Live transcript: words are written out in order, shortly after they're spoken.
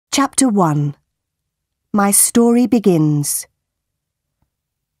Chapter 1. My story begins.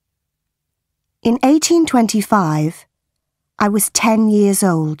 In 1825, I was 10 years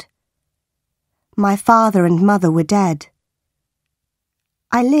old. My father and mother were dead.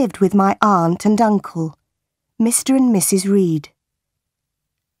 I lived with my aunt and uncle, Mr. and Mrs. Reed.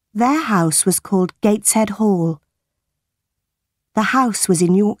 Their house was called Gateshead Hall. The house was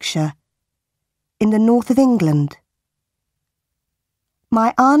in Yorkshire, in the north of England.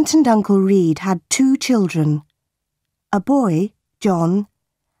 My aunt and Uncle Reed had 2 children, a boy, John,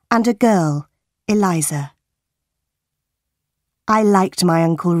 and a girl, Eliza. I liked my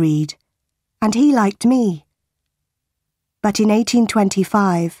Uncle Reed, and he liked me. But in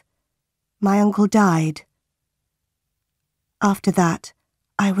 1825, my uncle died. After that,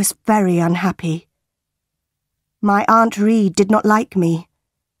 I was very unhappy. My Aunt Reed did not like me,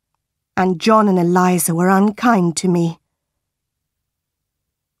 and John and Eliza were unkind to me.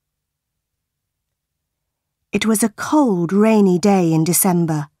 It was a cold, rainy day in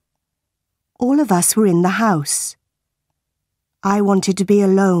December. All of us were in the house. I wanted to be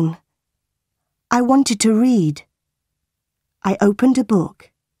alone. I wanted to read. I opened a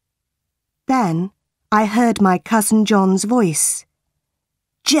book. Then I heard my cousin John's voice.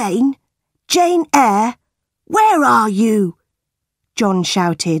 "Jane! Jane Eyre! Where are you?" John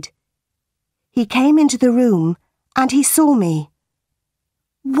shouted. He came into the room and he saw me.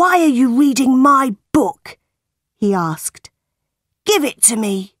 "Why are you reading my book?" he asked. "Give it to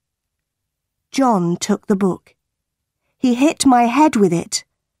me." John took the book. He hit my head with it.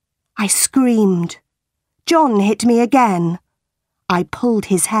 I screamed. John hit me again. I pulled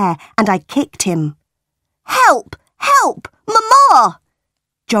his hair and I kicked him. "Help! Help! Mama!"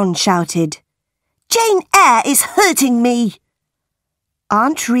 John shouted. "Jane Eyre is hurting me."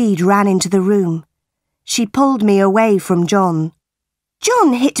 Aunt Reed ran into the room. She pulled me away from John.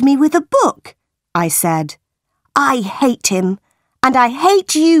 "John hit me with a book," I said. "I hate him, and I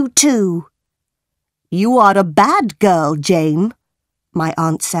hate you too." "You are a bad girl, Jane," my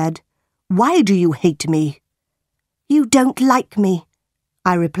aunt said. "Why do you hate me?" "You don't like me,"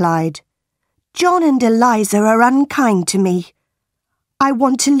 I replied. "John and Eliza are unkind to me. I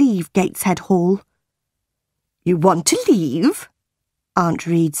want to leave Gateshead Hall." "You want to leave?" Aunt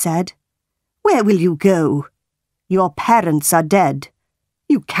Reed said. "Where will you go? Your parents are dead.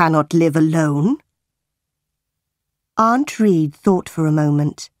 You cannot live alone." Aunt Reed thought for a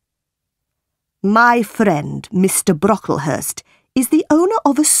moment. "My friend, Mr. Brocklehurst, is the owner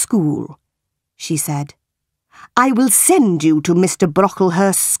of a school," she said. "I will send you to Mr.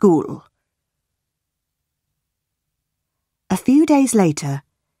 Brocklehurst's school." A few days later,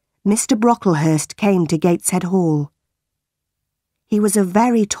 Mr. Brocklehurst came to Gateshead Hall. He was a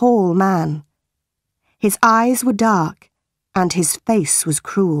very tall man. His eyes were dark, and his face was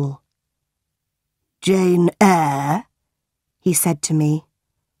cruel. "Jane Eyre," he said to me,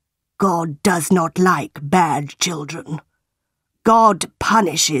 "God does not like bad children. God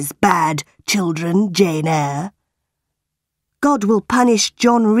punishes bad children, Jane Eyre." "God will punish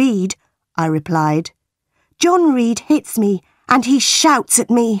John Reed," I replied. "John Reed hits me and he shouts at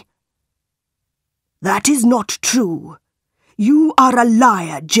me." "That is not true. You are a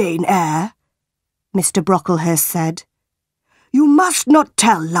liar, Jane Eyre," Mr. Brocklehurst said. "You must not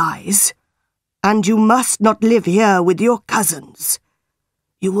tell lies, and you must not live here with your cousins.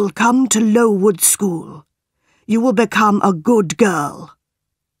 You will come to Lowood School. You will become a good girl."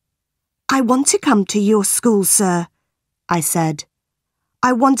 "I want to come to your school, sir," I said.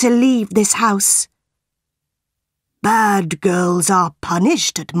 "I want to leave this house." "Bad girls are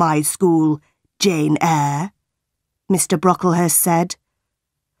punished at my school, Jane Eyre," Mr. Brocklehurst said.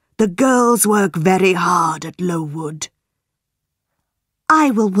 "The girls work very hard at Lowood." "I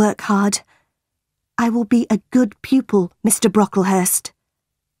will work hard. I will be a good pupil, Mr. Brocklehurst,"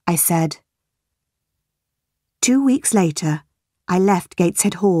 I said. 2 weeks later, I left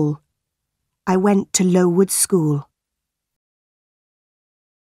Gateshead Hall. I went to Lowood School.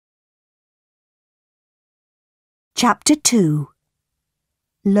 Chapter 2.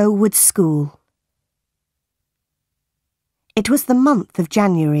 Lowood School. It was the month of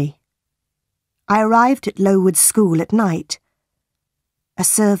January. I arrived at Lowood School at night. A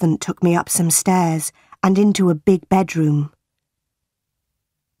servant took me up some stairs and into a big bedroom.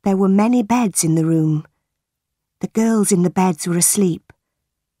 There were many beds in the room. The girls in the beds were asleep.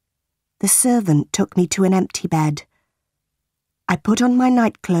 The servant took me to an empty bed. I put on my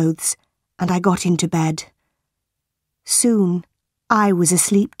nightclothes and I got into bed. Soon I was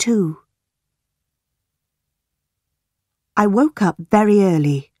asleep too. I woke up very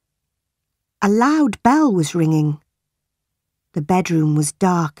early. A loud bell was ringing. The bedroom was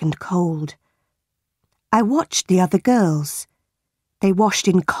dark and cold. I watched the other girls. They washed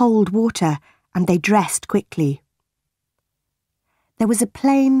in cold water and they dressed quickly. There was a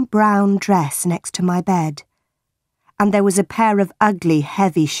plain brown dress next to my bed, and there was a pair of ugly,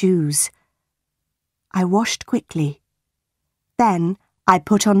 heavy shoes. I washed quickly. Then I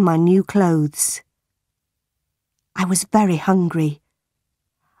put on my new clothes. I was very hungry.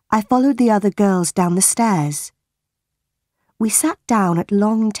 I followed the other girls down the stairs. We sat down at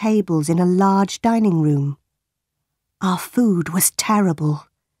long tables in a large dining room. Our food was terrible.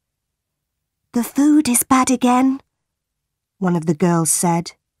 "The food is bad again," one of the girls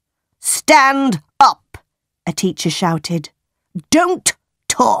said. "Stand up," a teacher shouted. "Don't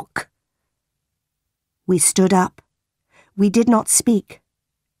talk." We stood up. We did not speak.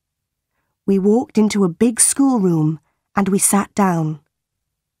 We walked into a big schoolroom and we sat down.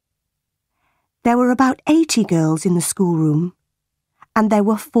 There were about 80 girls in the schoolroom, and there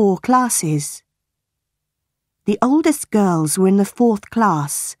were 4 classes. The oldest girls were in the 4th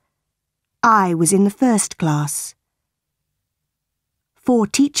class. I was in the 1st class. 4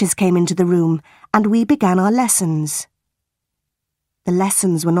 teachers came into the room and we began our lessons. The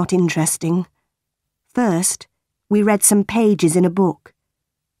lessons were not interesting. First, we read some pages in a book.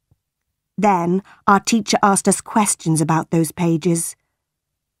 Then, our teacher asked us questions about those pages.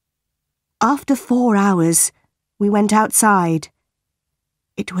 After 4 hours, we went outside.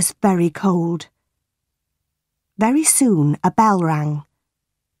 It was very cold. Very soon, a bell rang.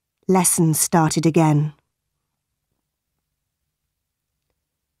 Lessons started again.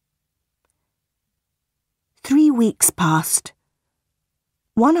 Three weeks passed.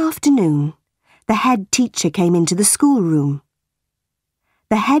 One afternoon, the head teacher came into the schoolroom.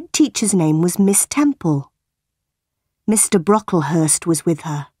 The head teacher's name was Miss Temple. Mr. Brocklehurst was with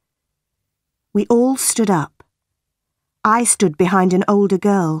her. We all stood up. I stood behind an older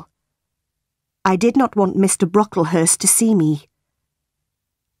girl. I did not want Mr. Brocklehurst to see me.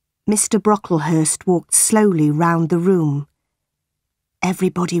 Mr. Brocklehurst walked slowly round the room.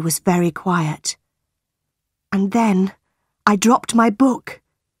 Everybody was very quiet. And then I dropped my book.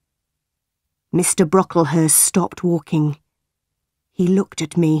 Mr. Brocklehurst stopped walking. He looked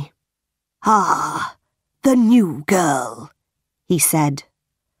at me. "Ah, the new girl," he said.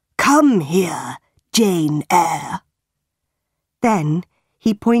 "Come here, Jane Eyre." Then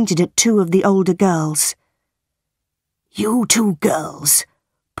he pointed at 2 of the older girls. "You 2 girls,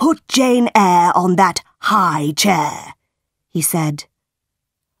 put Jane Eyre on that high chair," he said.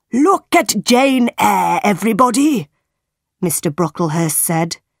 "Look at Jane Eyre, everybody," Mr. Brocklehurst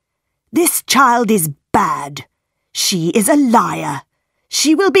said. "This child is bad. She is a liar.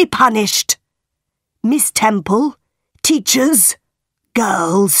 She will be punished. Miss Temple, teachers,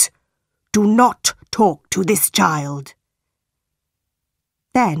 girls, do not talk to this child."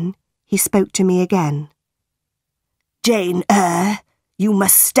 Then he spoke to me again. "Jane Eyre, you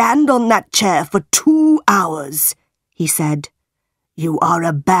must stand on that chair for 2 hours," he said. "You are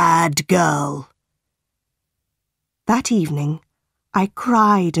a bad girl." That evening, I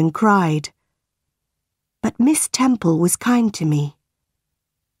cried and cried. But Miss Temple was kind to me.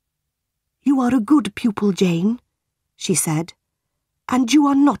 "You are a good pupil, Jane," she said, "and you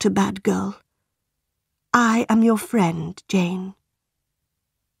are not a bad girl. I am your friend, Jane."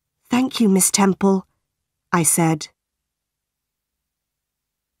 "Thank you, Miss Temple," I said.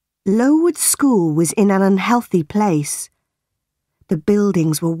 Lowood School was in an unhealthy place. The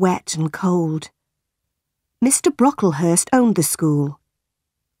buildings were wet and cold. Mr. Brocklehurst owned the school.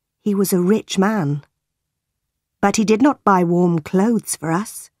 He was a rich man. But he did not buy warm clothes for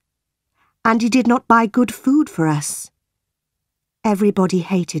us. And he did not buy good food for us. Everybody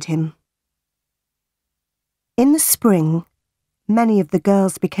hated him. In the spring, many of the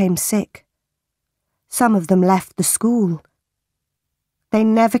girls became sick. Some of them left the school. They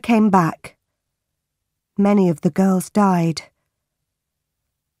never came back. Many of the girls died.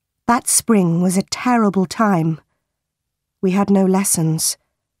 That spring was a terrible time. We had no lessons.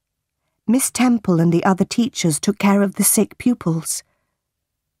 Miss Temple and the other teachers took care of the sick pupils.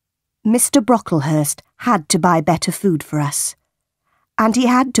 Mr. Brocklehurst had to buy better food for us, and he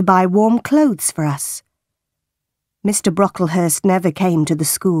had to buy warm clothes for us. Mr. Brocklehurst never came to the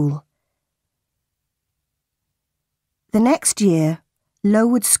school. The next year,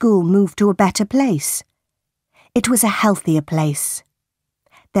 Lowood School moved to a better place. It was a healthier place.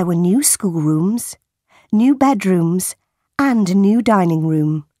 There were new schoolrooms, new bedrooms, and a new dining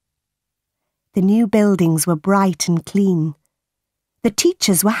room. The new buildings were bright and clean. The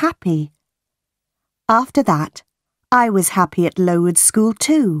teachers were happy. After that, I was happy at Lowood School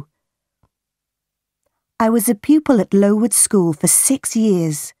too. I was a pupil at Lowood School for 6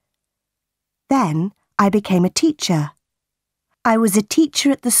 years. Then I became a teacher. I was a teacher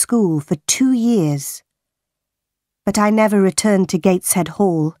at the school for 2 years. But I never returned to Gateshead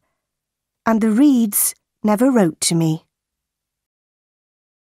Hall, and the Reeds never wrote to me.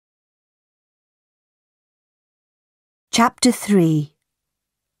 Chapter 3.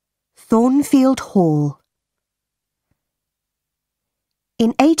 Thornfield Hall.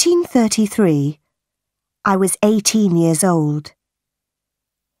 In 1833, I was 18 years old.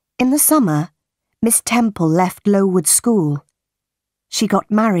 In the summer, Miss Temple left Lowood School. She got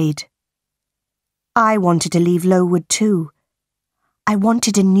married. I wanted to leave Lowood too. I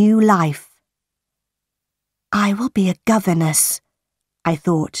wanted a new life. I will be a governess, I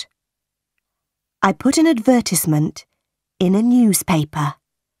thought. I put an advertisement in a newspaper.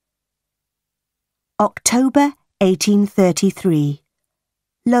 October 1833.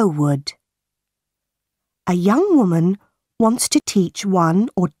 Lowood. A young woman wants to teach 1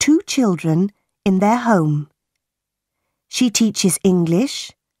 or 2 children in their home. She teaches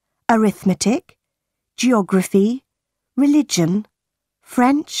English, arithmetic, geography, religion,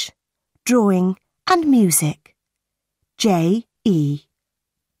 French, drawing and music. J.E.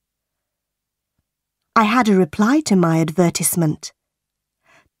 I had a reply to my advertisement.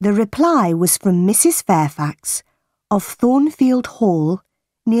 The reply was from Mrs. Fairfax of Thornfield Hall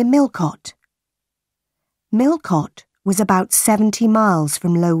near Millcote. Millcote was about 70 miles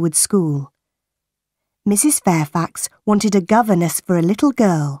from Lowood School. Mrs. Fairfax wanted a governess for a little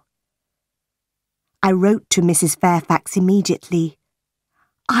girl. I wrote to Mrs. Fairfax immediately.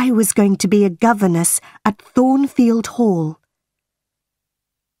 I was going to be a governess at Thornfield Hall.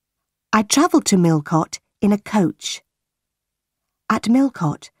 I travelled to Millcote in a coach. At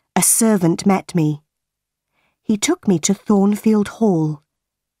Millcote, a servant met me. He took me to Thornfield Hall.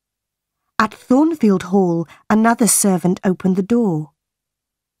 At Thornfield Hall, another servant opened the door.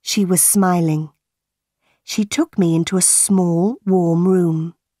 She was smiling. She took me into a small, warm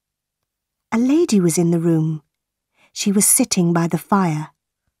room. A lady was in the room. She was sitting by the fire.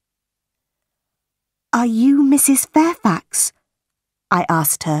 "Are you Mrs. Fairfax?" I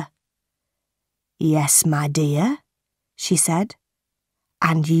asked her. "Yes, my dear," she said.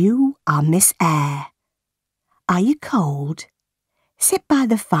 "And you are Miss Eyre. Are you cold? Sit by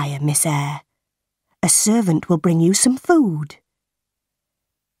the fire, Miss Eyre. A servant will bring you some food."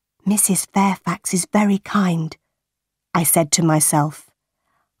 "Mrs. Fairfax is very kind," I said to myself.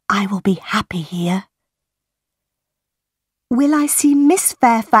 "I will be happy here." "Will I see Miss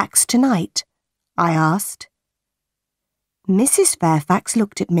Fairfax tonight?" I asked. Mrs. Fairfax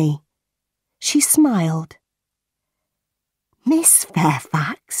looked at me. She smiled. "Miss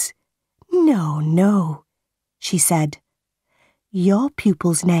Fairfax? No, no," she said. "Your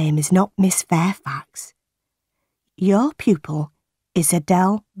pupil's name is not Miss Fairfax. Your pupil is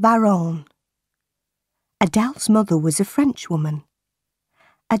Adele Varon." Adele's mother was a Frenchwoman.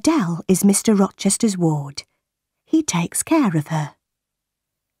 Adele is Mr. Rochester's ward. He takes care of her.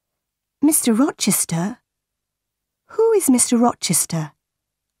 "Mr. Rochester? Who is Mr. Rochester?"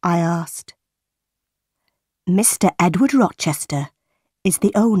 I asked. "Mr. Edward Rochester is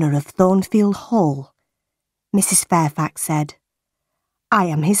the owner of Thornfield Hall," Mrs. Fairfax said. "I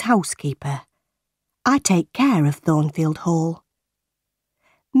am his housekeeper. I take care of Thornfield Hall.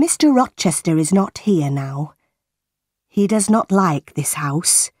 Mr. Rochester is not here now. He does not like this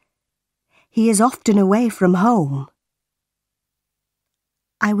house. He is often away from home."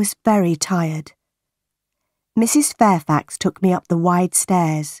 I was very tired. Mrs. Fairfax took me up the wide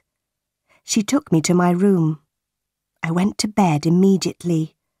stairs. She took me to my room. I went to bed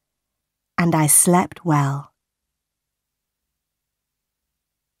immediately, and I slept well.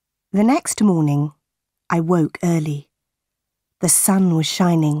 The next morning, I woke early. The sun was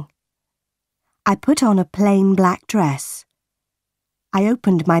shining. I put on a plain black dress. I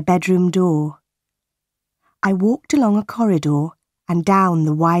opened my bedroom door. I walked along a corridor and down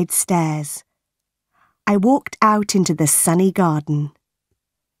the wide stairs. I walked out into the sunny garden.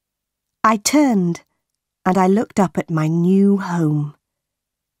 I turned and I looked up at my new home.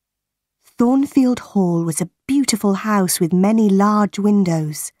 Thornfield Hall was a beautiful house with many large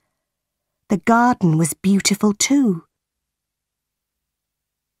windows. The garden was beautiful too.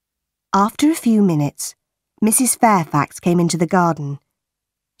 After a few minutes, Mrs. Fairfax came into the garden.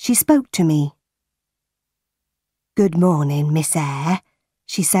 She spoke to me. "Good morning, Miss Eyre,"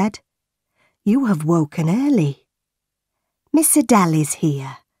 she said. "You have woken early. Miss Adele is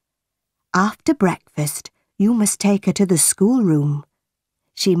here. After breakfast, you must take her to the schoolroom.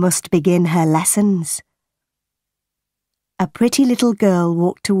 She must begin her lessons." A pretty little girl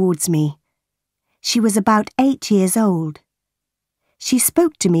walked towards me. She was about 8 years old. She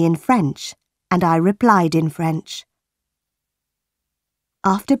spoke to me in French, and I replied in French.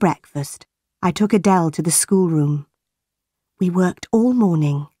 After breakfast, I took Adele to the schoolroom. We worked all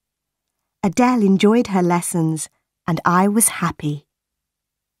morning. Adele enjoyed her lessons, and I was happy.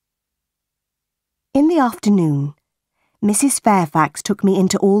 In the afternoon, Mrs. Fairfax took me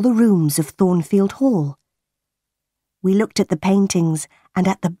into all the rooms of Thornfield Hall. We looked at the paintings and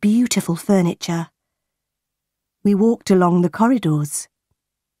at the beautiful furniture. We walked along the corridors.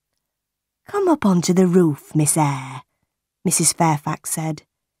 "Come up onto the roof, Miss Eyre," Mrs. Fairfax said.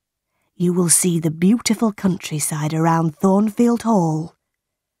 "You will see the beautiful countryside around Thornfield Hall."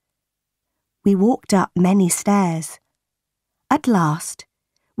 We walked up many stairs. At last,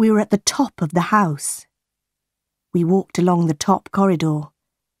 we were at the top of the house. We walked along the top corridor.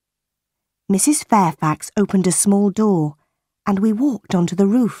 Mrs. Fairfax opened a small door, and we walked onto the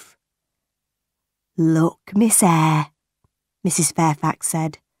roof. "Look, Miss Eyre," Mrs. Fairfax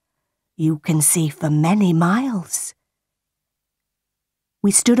said. "You can see for many miles."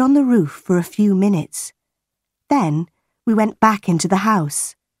 We stood on the roof for a few minutes. Then we went back into the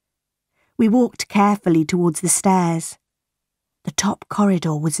house. We walked carefully towards the stairs. The top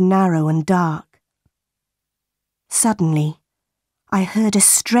corridor was narrow and dark. Suddenly, I heard a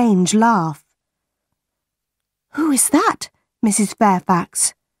strange laugh. "Who is that, Mrs.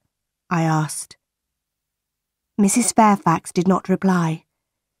 Fairfax?" I asked. Mrs. Fairfax did not reply.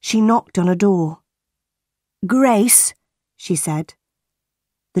 She knocked on a door. "Grace," she said.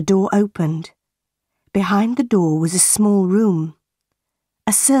 The door opened. Behind the door was a small room.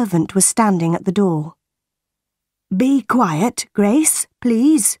 A servant was standing at the door. "Be quiet, Grace,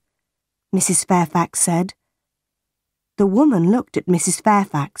 please," Mrs. Fairfax said. The woman looked at Mrs.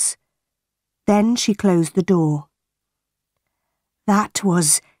 Fairfax. Then she closed the door. "That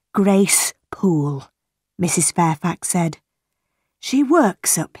was Grace Poole," Mrs. Fairfax said. "She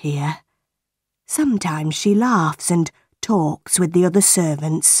works up here. Sometimes she laughs and talks with the other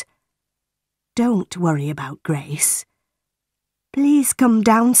servants. Don't worry about Grace. Please come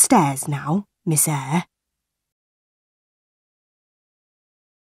downstairs now, Miss Eyre."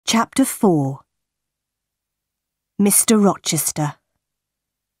 Chapter 4. Mr. Rochester.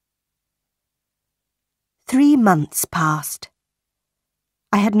 3 months passed.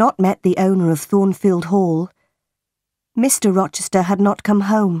 I had not met the owner of Thornfield Hall. Mr. Rochester had not come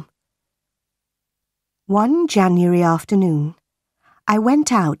home. One January afternoon, I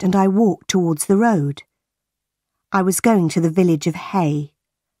went out and I walked towards the road. I was going to the village of Hay.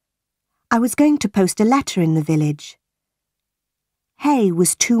 I was going to post a letter in the village. Hay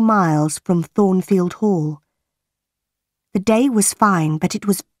was 2 miles from Thornfield Hall. The day was fine, but it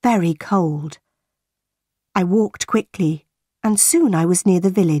was very cold. I walked quickly, and soon I was near the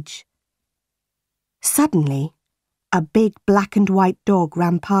village. Suddenly, a big black and white dog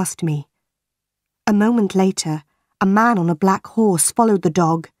ran past me. A moment later, a man on a black horse followed the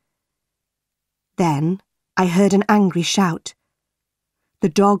dog. Then I heard an angry shout. The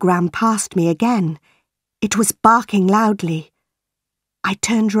dog ran past me again. It was barking loudly. I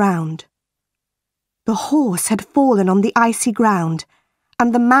turned round. The horse had fallen on the icy ground,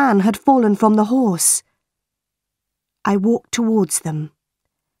 and the man had fallen from the horse. I walked towards them.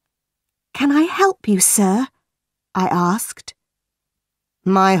 "Can I help you, sir?" I asked.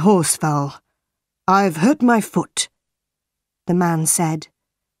 "My horse fell. I've hurt my foot," the man said.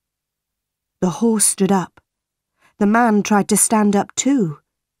 The horse stood up. The man tried to stand up too,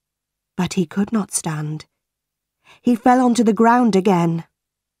 but he could not stand. He fell onto the ground again.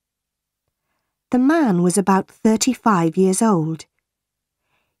 The man was about 35 years old.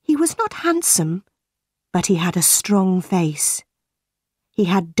 He was not handsome, but he had a strong face. He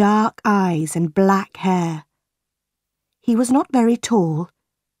had dark eyes and black hair. He was not very tall,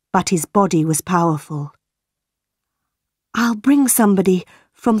 but his body was powerful. "I'll bring somebody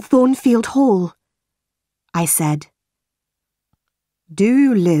from Thornfield Hall," I said. "Do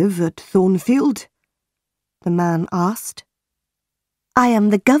you live at Thornfield?" the man asked. "I am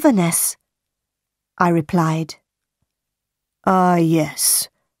the governess," I replied. "Ah, yes,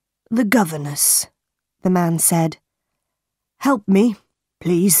 the governess," the man said. "Help me,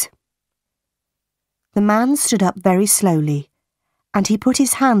 please." The man stood up very slowly, and he put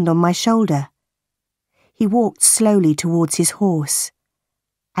his hand on my shoulder. He walked slowly towards his horse.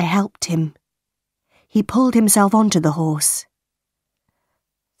 I helped him. He pulled himself onto the horse.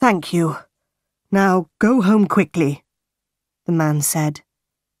 "Thank you. Now go home quickly," the man said.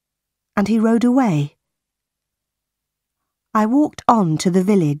 And he rode away. I walked on to the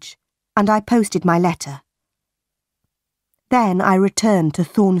village, and I posted my letter. Then I returned to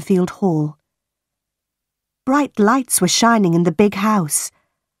Thornfield Hall. Bright lights were shining in the big house.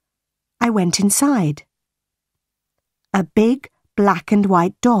 I went inside. A big black and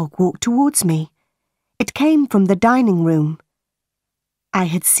white dog walked towards me. It came from the dining room. I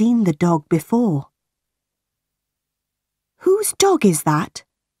had seen the dog before. "Whose dog is that?"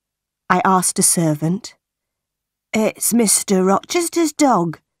 I asked a servant. "It's Mr. Rochester's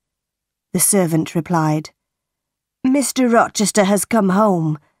dog," the servant replied. "Mr. Rochester has come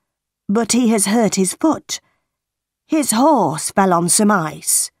home, but he has hurt his foot. His horse fell on some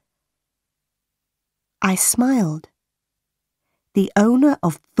ice." I smiled. The owner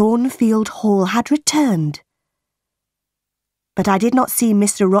of Thornfield Hall had returned. But I did not see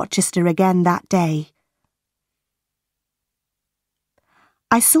Mr. Rochester again that day.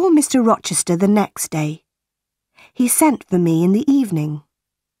 I saw Mr. Rochester the next day. He sent for me in the evening.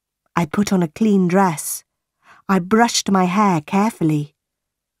 I put on a clean dress. I brushed my hair carefully.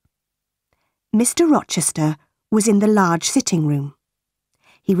 Mr. Rochester was in the large sitting room.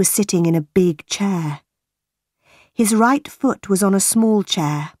 He was sitting in a big chair. His right foot was on a small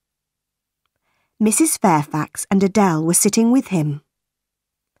chair. Mrs. Fairfax and Adele were sitting with him.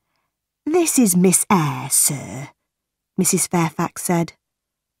 "This is Miss Eyre, sir," Mrs. Fairfax said.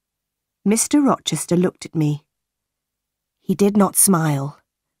 Mr. Rochester looked at me. He did not smile.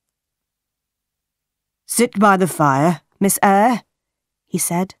 "Sit by the fire, Miss Eyre," he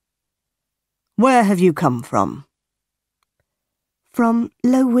said. "Where have you come from?" "From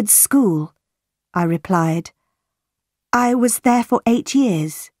Lowood School," I replied. "I was there for 8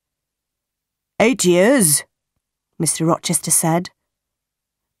 years." "8 years?" Mr. Rochester said.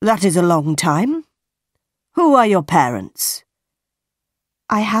 "That is a long time. Who are your parents?"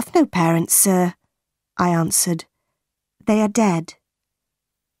 "I have no parents, sir," I answered. "They are dead."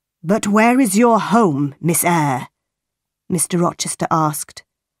 "But where is your home, Miss Eyre?" Mr. Rochester asked.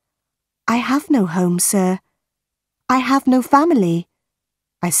 "I have no home, sir. I have no family,"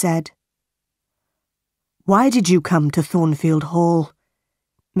 I said. "Why did you come to Thornfield Hall?"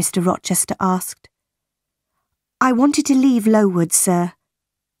 Mr. Rochester asked. "I wanted to leave Lowood, sir,"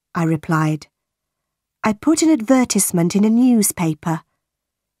 I replied. "I put an advertisement in a newspaper.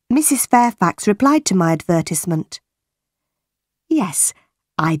 Mrs. Fairfax replied to my advertisement." "Yes,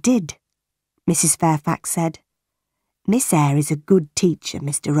 I did," Mrs. Fairfax said. "Miss Eyre is a good teacher,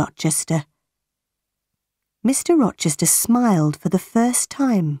 Mr. Rochester." Mr. Rochester smiled for the first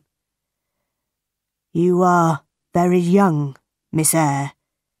time. "You are very young, Miss Eyre,"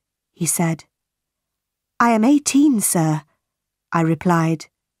 he said. "I am 18, sir," I replied.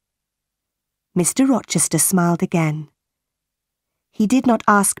 Mr. Rochester smiled again. He did not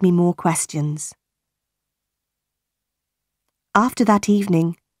ask me more questions. After that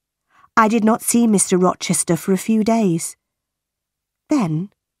evening, I did not see Mr. Rochester for a few days.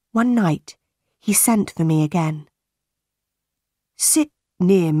 Then, one night, he sent for me again. "Sit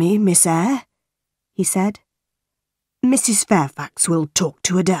near me, Miss Eyre," he said. "Mrs. Fairfax will talk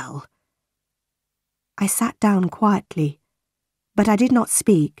to Adele." I sat down quietly, but I did not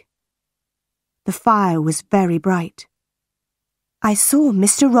speak. The fire was very bright. I saw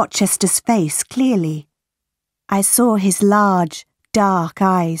Mr. Rochester's face clearly. I saw his large, dark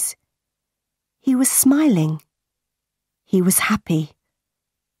eyes. He was smiling. He was happy.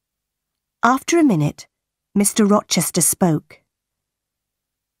 After a minute, Mr. Rochester spoke.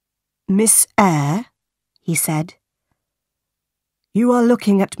 "Miss Eyre," he said, "you are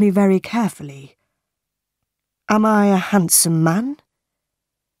looking at me very carefully. Am I a handsome man?"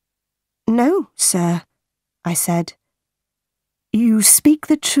 "No, sir," I said. "You speak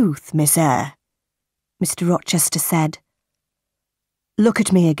the truth, Miss Eyre," Mr. Rochester said. "Look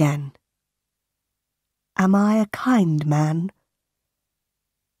at me again. Am I a kind man?"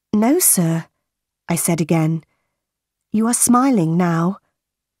 "No, sir," I said again. "You are smiling now,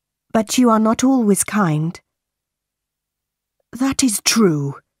 but you are not always kind." "That is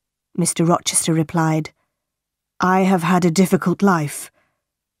true," Mr. Rochester replied. "I have had a difficult life.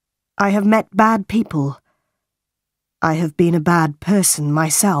 I have met bad people. I have been a bad person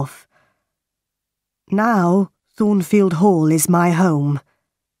myself. Now Thornfield Hall is my home,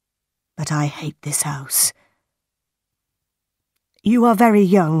 but I hate this house. You are very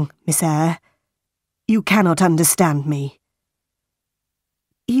young, Miss Eyre. You cannot understand me."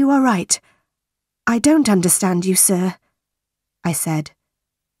 "You are right. I don't understand you, sir," I said.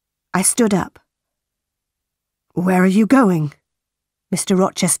 I stood up. "Where are you going?" Mr.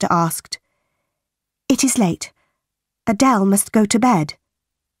 Rochester asked. "It is late. Adele must go to bed,"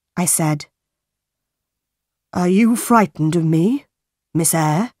 I said. "Are you frightened of me, Miss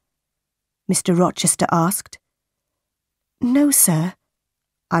Eyre?" Mr. Rochester asked. "No, sir,"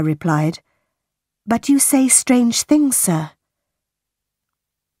 I replied, But you say strange things, sir.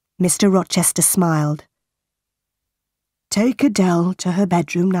 Mr. Rochester smiled. Take Adele to her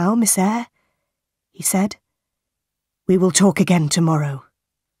bedroom now, Miss Eyre, he said. We will talk again tomorrow.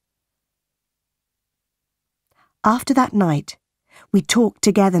 After that night, we talked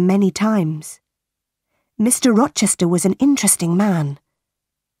together many times. Mr. Rochester was an interesting man,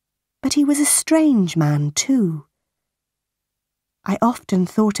 but he was a strange man too. I often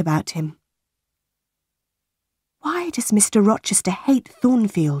thought about him. Why does Mr. Rochester hate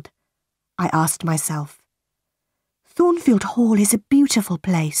Thornfield? I asked myself. Thornfield Hall is a beautiful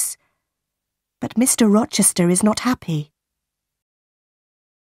place, but Mr. Rochester is not happy.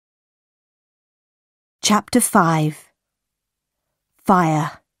 Chapter 5.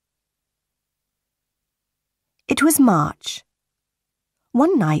 Fire. It was March.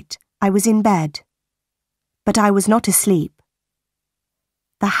 One night I was in bed, but I was not asleep.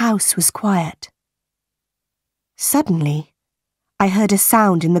 The house was quiet. Suddenly, I heard a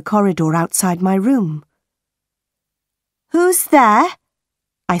sound in the corridor outside my room. Who's there?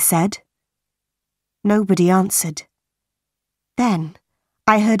 I said. Nobody answered. Then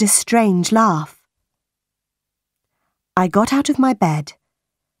I heard a strange laugh. I got out of my bed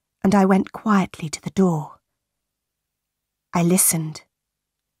and I went quietly to the door. I listened.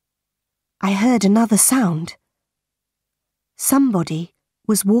 I heard another sound. Somebody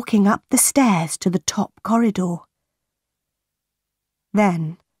was walking up the stairs to the top corridor.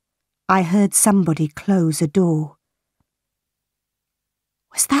 Then I heard somebody close a door.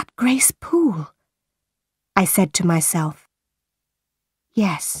 Was that Grace Poole? I said to myself.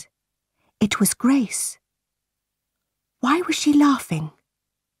 Yes, it was Grace. Why was she laughing?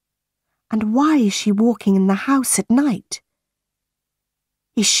 And why is she walking in the house at night?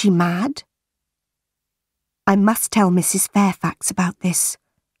 Is she mad? I must tell Mrs. Fairfax about this.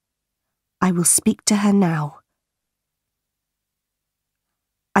 I will speak to her now.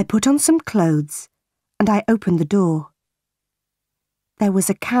 I put on some clothes and I opened the door. There was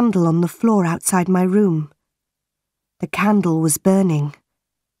a candle on the floor outside my room. The candle was burning.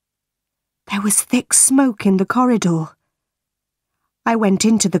 There was thick smoke in the corridor. I went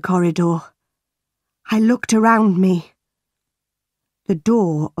into the corridor. I looked around me. The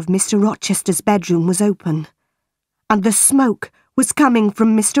door of Mr. Rochester's bedroom was open, and the smoke was coming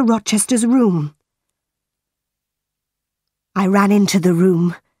from Mr. Rochester's room. I ran into the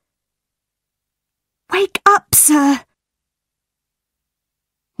room. Wake up, sir!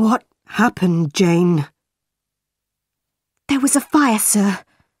 What happened, Jane? There was a fire, sir.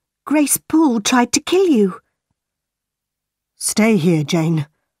 Grace Poole tried to kill you. Stay here, Jane.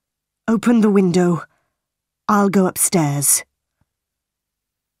 Open the window. I'll go upstairs.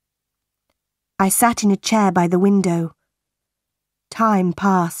 I sat in a chair by the window. Time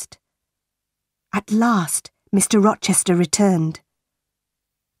passed. At last, Mr. Rochester returned.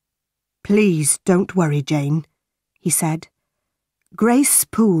 Please don't worry, Jane, he said. Grace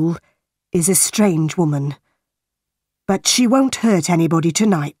Poole is a strange woman, but she won't hurt anybody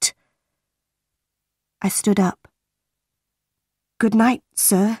tonight. I stood up. Good night,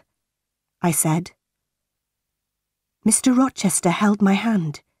 sir, I said. Mr. Rochester held my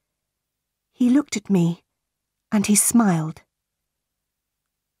hand. He looked at me, and he smiled.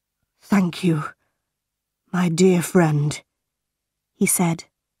 Thank you, my dear friend, he said.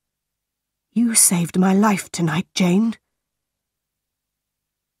 You saved my life tonight, Jane.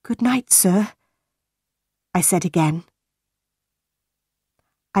 Good night, sir, I said again.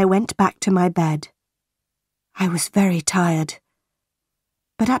 I went back to my bed. I was very tired,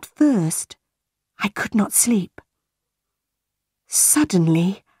 but at first I could not sleep.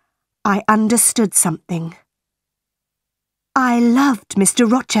 Suddenly, I understood something. I loved Mr.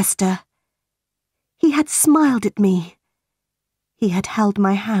 Rochester. He had smiled at me. He had held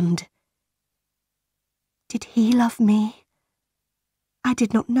my hand. Did he love me? I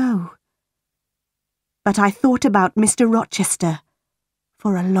did not know. But I thought about Mr. Rochester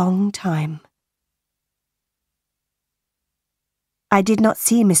for a long time. I did not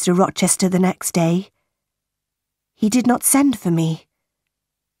see Mr. Rochester the next day. He did not send for me.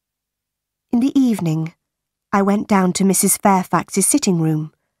 In the evening, I went down to Mrs. Fairfax's sitting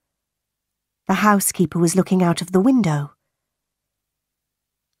room. The housekeeper was looking out of the window.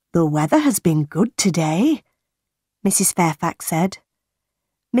 The weather has been good today, Mrs. Fairfax said.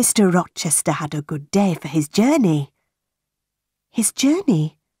 Mr. Rochester had a good day for his journey. His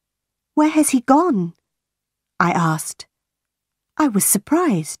journey? Where has he gone? I asked. I was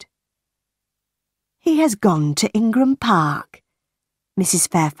surprised. He has gone to Ingram Park,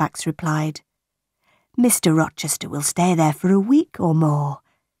 Mrs. Fairfax replied. Mr. Rochester will stay there for a week or more.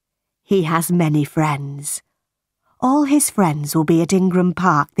 He has many friends. All his friends will be at Ingram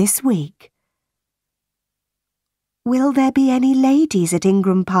Park this week. Will there be any ladies at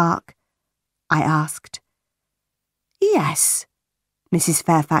Ingram Park? I asked. Yes, Mrs.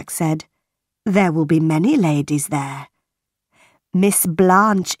 Fairfax said. There will be many ladies there. Miss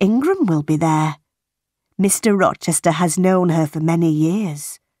Blanche Ingram will be there. Mr. Rochester has known her for many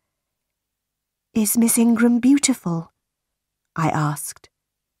years. Is Miss Ingram beautiful? I asked.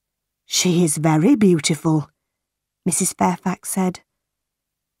 She is very beautiful, Mrs. Fairfax said.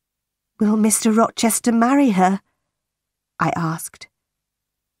 Will Mr. Rochester marry her? I asked.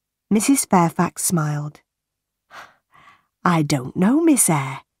 Mrs. Fairfax smiled. I don't know, Miss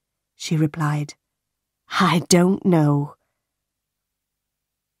Eyre, she replied. I don't know.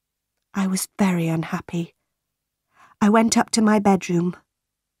 I was very unhappy. I went up to my bedroom.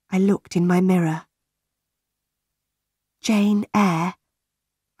 I looked in my mirror. Jane Eyre,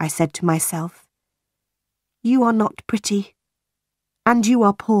 I said to myself, you are not pretty, and you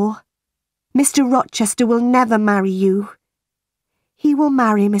are poor. Mr. Rochester will never marry you. He will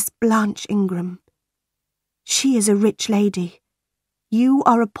marry Miss Blanche Ingram. She is a rich lady. You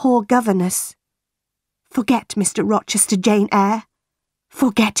are a poor governess. Forget Mr. Rochester, Jane Eyre.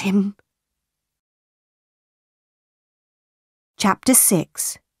 Forget him. Chapter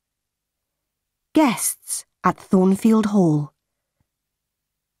 6. Guests at Thornfield Hall.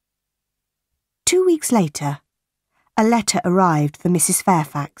 2 weeks later, a letter arrived for Mrs.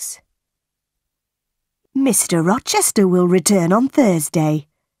 Fairfax. Mr. Rochester will return on Thursday,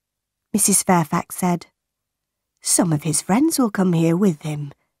 Mrs. Fairfax said. Some of his friends will come here with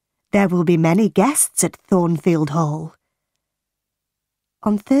him. There will be many guests at Thornfield Hall.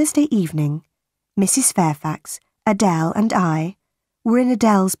 On Thursday evening, Mrs. Fairfax, Adele and I were in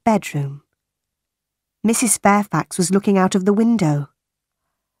Adele's bedroom. Mrs. Fairfax was looking out of the window.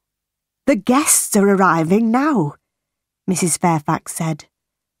 The guests are arriving now, Mrs. Fairfax said.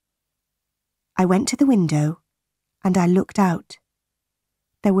 I went to the window and I looked out.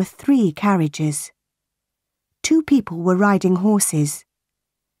 There were 3 carriages. 2 people were riding horses.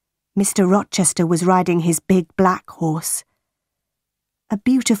 Mr. Rochester was riding his big black horse. A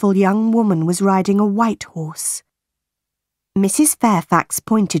beautiful young woman was riding a white horse. Mrs. Fairfax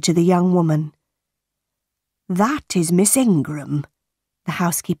pointed to the young woman. That is Miss Ingram, the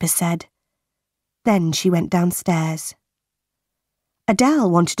housekeeper said. Then she went downstairs. Adele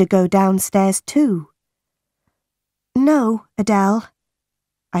wanted to go downstairs too. No, Adele,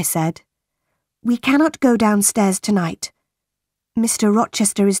 I said. We cannot go downstairs tonight. Mr.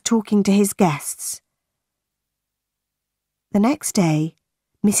 Rochester is talking to his guests. The next day,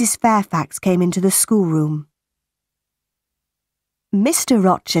 Mrs. Fairfax came into the schoolroom. Mr.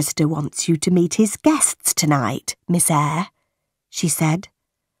 Rochester wants you to meet his guests tonight, Miss Eyre, she said.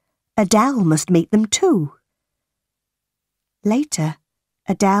 Adele must meet them too. Later,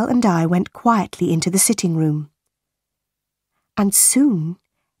 Adele and I went quietly into the sitting room. And soon,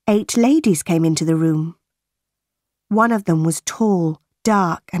 8 ladies came into the room. One of them was tall,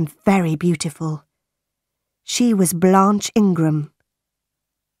 dark, and very beautiful. She was Blanche Ingram.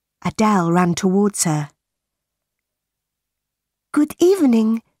 Adele ran towards her. Good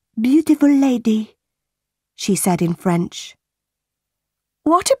evening, beautiful lady, she said in French.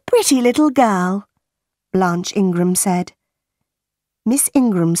 What a pretty little girl, Blanche Ingram said. Miss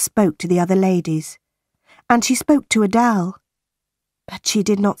Ingram spoke to the other ladies, and she spoke to Adele, but she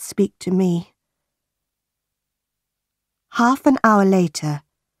did not speak to me. Half an hour later,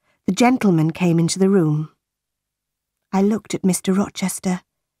 the gentleman came into the room. I looked at Mr. Rochester.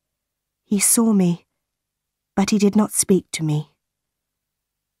 He saw me, but he did not speak to me.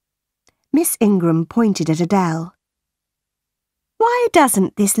 Miss Ingram pointed at Adele. Why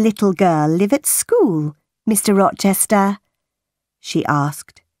doesn't this little girl live at school, Mr. Rochester? She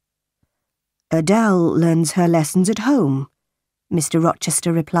asked. Adele learns her lessons at home, Mr.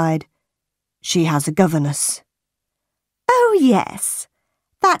 Rochester replied. She has a governess. Oh, yes,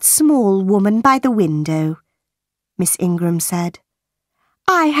 that small woman by the window, Miss Ingram said.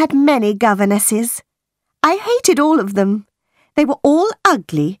 I had many governesses. I hated all of them. They were all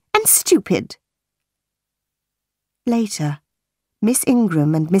ugly and stupid. Later, Miss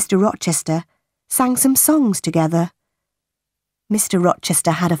Ingram and Mr. Rochester sang some songs together. Mr.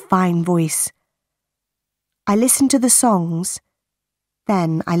 Rochester had a fine voice. I listened to the songs.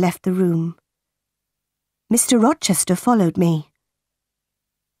 Then I left the room. Mr. Rochester followed me.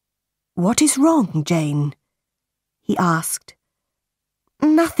 What is wrong, Jane? He asked.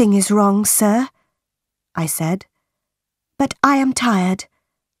 Nothing is wrong, sir, I said. But I am tired.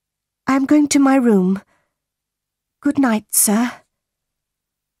 I am going to my room. Good night, sir.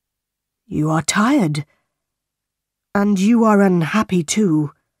 You are tired. And you are unhappy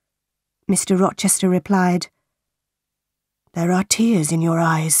too, Mr. Rochester replied. There are tears in your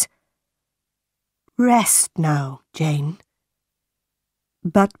eyes. Rest now, Jane.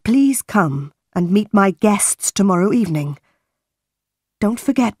 But please come and meet my guests tomorrow evening. Don't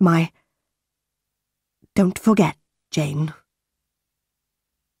forget, Jane.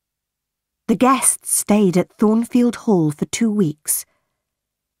 The guests stayed at Thornfield Hall for 2 weeks.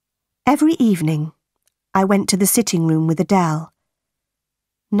 Every evening, I went to the sitting room with Adele.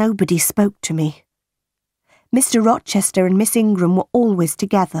 Nobody spoke to me. Mr. Rochester and Miss Ingram were always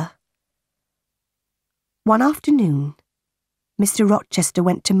together. One afternoon, Mr. Rochester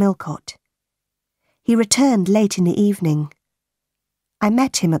went to Millcote. He returned late in the evening. I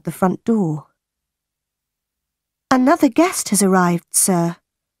met him at the front door. Another guest has arrived, sir,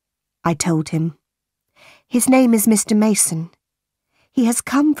 I told him. His name is Mr. Mason. He has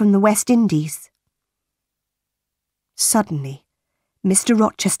come from the West Indies. Suddenly, Mr.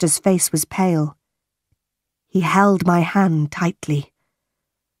 Rochester's face was pale. He held my hand tightly.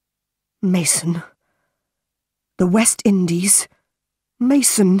 Mason. The West Indies.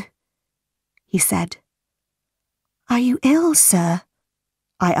 Mason, he said. Are you ill, sir?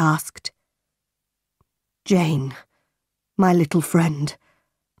 I asked. Jane, my little friend.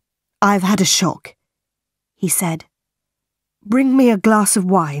 I've had a shock, he said. Bring me a glass of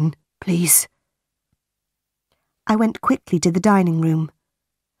wine, please. I went quickly to the dining room.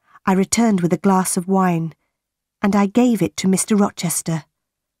 I returned with a glass of wine, and I gave it to Mr. Rochester.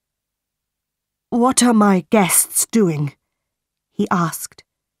 What are my guests doing? He asked.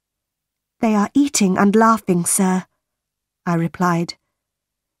 They are eating and laughing, sir, I replied.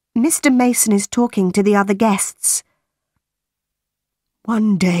 Mr. Mason is talking to the other guests.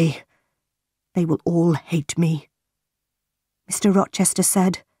 One day, they will all hate me, Mr. Rochester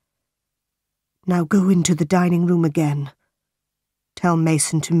said. Now go into the dining room again. Tell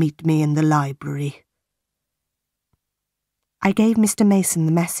Mason to meet me in the library. I gave Mr. Mason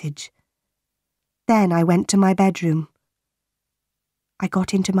the message. Then I went to my bedroom. I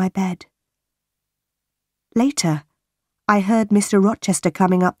got into my bed. Later, I heard Mr. Rochester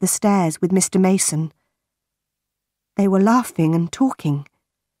coming up the stairs with Mr. Mason. They were laughing and talking.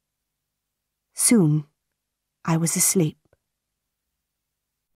 Soon, I was asleep.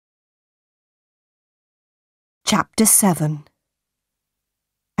 Chapter 7.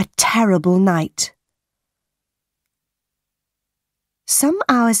 A terrible night. Some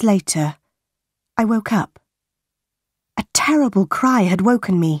hours later, I woke up. A terrible cry had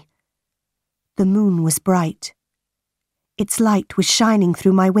woken me. The moon was bright. Its light was shining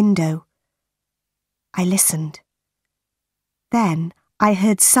through my window. I listened. Then I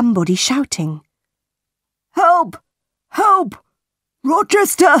heard somebody shouting. Help! Help!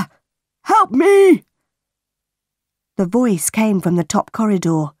 Rochester! Help me! The voice came from the top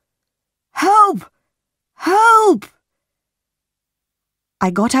corridor. Help! Help!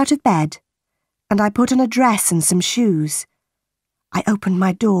 I got out of bed, and I put on a dress and some shoes. I opened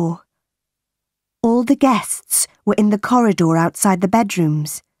my door. All the guests were in the corridor outside the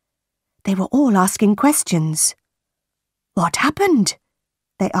bedrooms. They were all asking questions. What happened?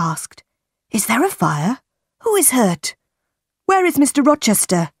 They asked. Is there a fire? Who is hurt? Where is Mr.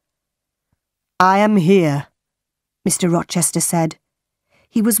 Rochester? I am here, Mr. Rochester said.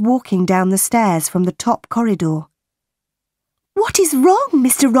 He was walking down the stairs from the top corridor. What is wrong,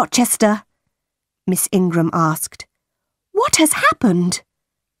 Mr. Rochester? Miss Ingram asked. What has happened?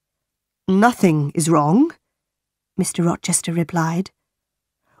 Nothing is wrong, Mr. Rochester replied.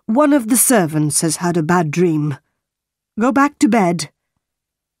 One of the servants has had a bad dream. Go back to bed.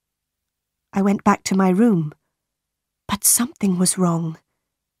 I went back to my room, but something was wrong.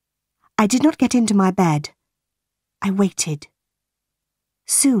 I did not get into my bed. I waited.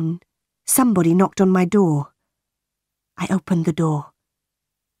 Soon, somebody knocked on my door. I opened the door.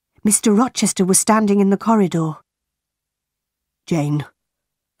 Mr. Rochester was standing in the corridor. Jane,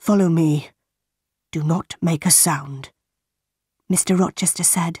 follow me. Do not make a sound, Mr. Rochester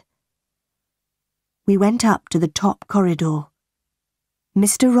said. We went up to the top corridor.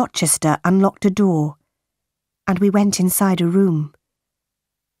 Mr. Rochester unlocked a door, and we went inside a room.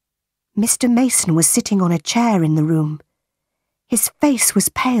 Mr. Mason was sitting on a chair in the room. His face was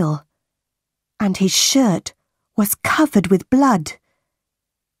pale, and his shirt was covered with blood.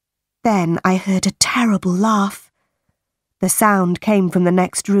 Then I heard a terrible laugh. The sound came from the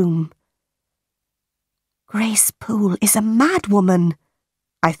next room. Grace Poole is a mad woman,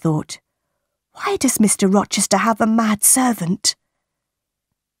 I thought. Why does Mr. Rochester have a mad servant?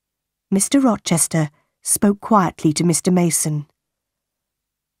 Mr. Rochester spoke quietly to Mr. Mason.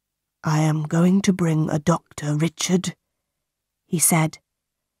 "I am going to bring a doctor, Richard," he said.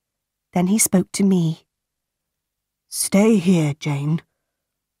 Then he spoke to me. "Stay here, Jane.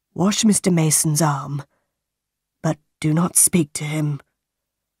 Wash Mr. Mason's arm, but do not speak to him."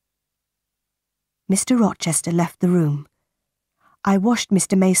 Mr. Rochester left the room. I washed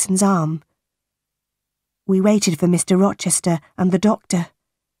Mr. Mason's arm. We waited for Mr. Rochester and the doctor.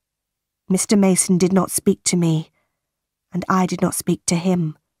 Mr. Mason did not speak to me, and I did not speak to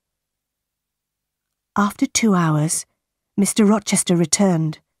him. After 2 hours, Mr. Rochester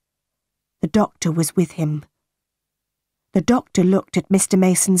returned. The doctor was with him. The doctor looked at Mr.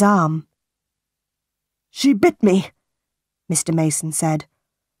 Mason's arm. "She bit me," Mr. Mason said.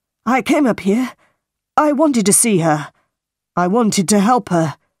 "I came up here. I wanted to see her. I wanted to help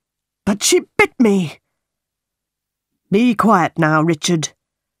her. But she bit me." "Be quiet now, Richard,"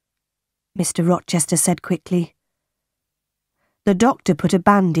 Mr. Rochester said quickly. The doctor put a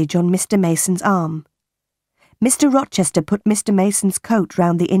bandage on Mr. Mason's arm. Mr. Rochester put Mr. Mason's coat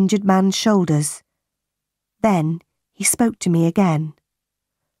round the injured man's shoulders. Then he spoke to me again.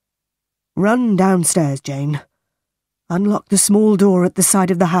 "Run downstairs, Jane. Unlock the small door at the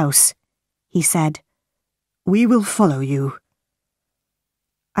side of the house," he said. "We will follow you."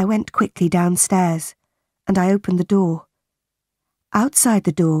 I went quickly downstairs, and I opened the door. Outside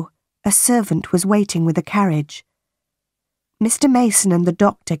the door, a servant was waiting with a carriage. Mr. Mason and the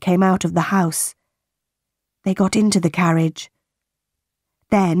doctor came out of the house. They got into the carriage.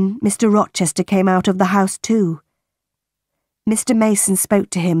 Then Mr. Rochester came out of the house too. Mr. Mason spoke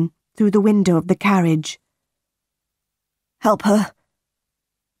to him through the window of the carriage. "Help her.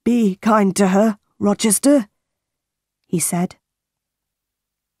 Be kind to her, Rochester," he said.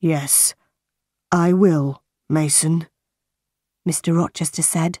 "Yes, I will, Mason," Mr. Rochester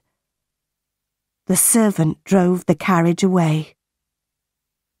said. The servant drove the carriage away.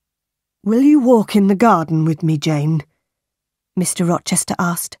 "Will you walk in the garden with me, Jane?" Mr. Rochester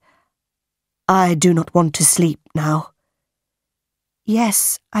asked. "I do not want to sleep now."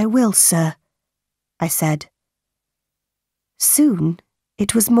 "Yes, I will, sir," I said. Soon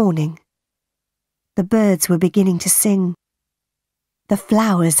it was morning. The birds were beginning to sing. The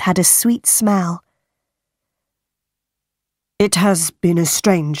flowers had a sweet smell. "It has been a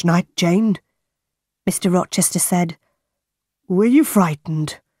strange night, Jane," Mr. Rochester said. "Were you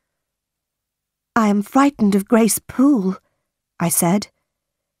frightened?" "I am frightened of Grace Poole," I said.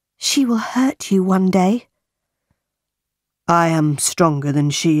 "She will hurt you one day." "I am stronger than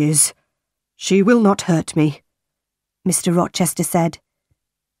she is. She will not hurt me," Mr. Rochester said.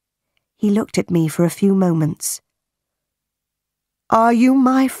 He looked at me for a few moments. "Are you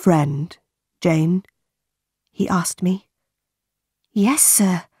my friend, Jane?" he asked me. "Yes,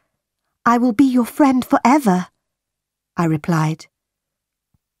 sir. I will be your friend forever," I replied.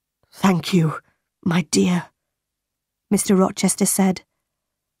 "Thank you, my dear," Mr. Rochester said.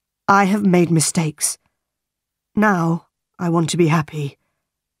 "I have made mistakes. Now I want to be happy.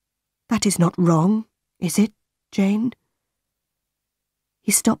 That is not wrong, is it, Jane?"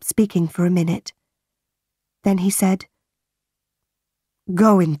 He stopped speaking for a minute. Then he said,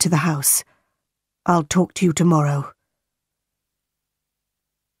 "Go into the house. I'll talk to you tomorrow."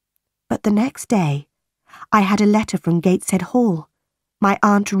 But the next day, I had a letter from Gateshead Hall, my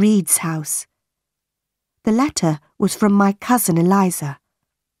Aunt Reed's house. The letter was from my cousin Eliza.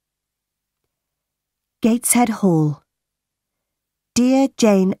 Gateshead Hall. Dear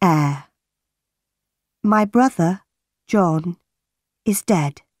Jane Eyre, my brother, John, is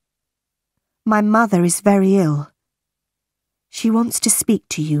dead. My mother is very ill. She wants to speak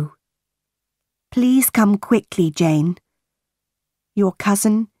to you. Please come quickly, Jane. Your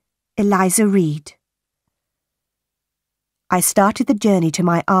cousin, Eliza Reed. I started the journey to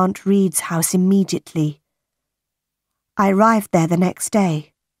my Aunt Reed's house immediately. I arrived there the next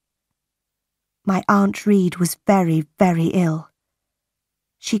day. My Aunt Reed was very, very ill.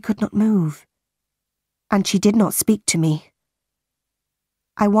 She could not move, and she did not speak to me.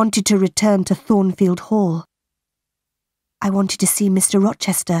 I wanted to return to Thornfield Hall. I wanted to see Mr.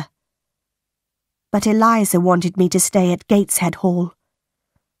 Rochester. But Eliza wanted me to stay at Gateshead Hall.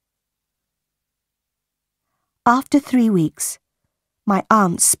 After 3 weeks, my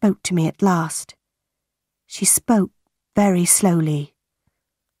aunt spoke to me at last. She spoke very slowly.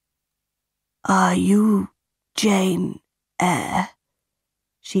 "Are you Jane Eyre?"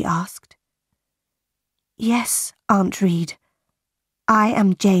 she asked. "Yes, Aunt Reed, I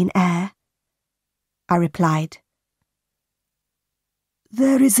am Jane Eyre," I replied.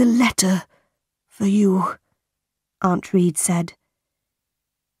 "There is a letter for you," Aunt Reed said.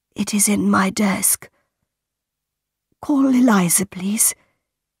 "It is in my desk. Call Eliza, please.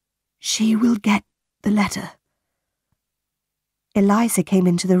 She will get the letter. Eliza came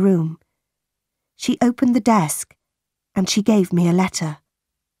into the room. She opened the desk and she gave me a letter.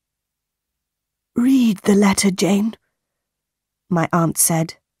 "Read the letter, Jane," my aunt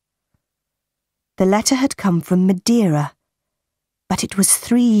said. The letter had come from Madeira, but it was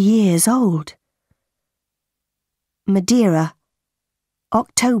 3 years old. Madeira,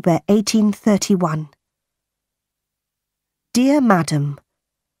 October 1831. Dear Madam,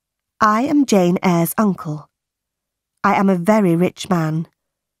 I am Jane Eyre's uncle. I am a very rich man.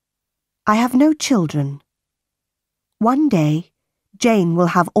 I have no children. One day, Jane will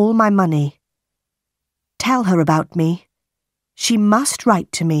have all my money. Tell her about me. She must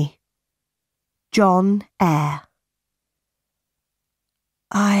write to me. John Eyre.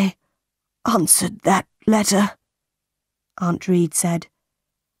 "I answered that letter," Aunt Reed said.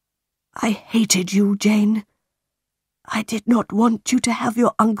 "I hated you, Jane. I did not want you to have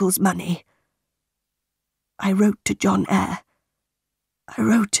your uncle's money. I wrote to John Eyre. I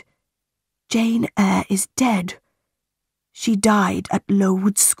wrote, 'Jane Eyre is dead. She died at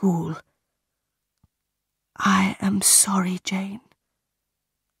Lowood School.' I am sorry, Jane.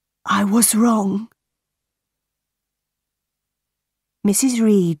 I was wrong." Mrs.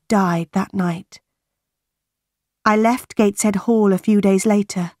 Reed died that night. I left Gateshead Hall a few days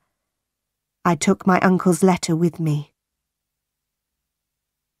later. I took my uncle's letter with me.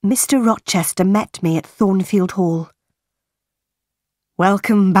 Mr. Rochester met me at Thornfield Hall.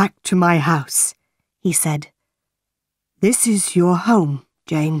 "Welcome back to my house," he said. "This is your home,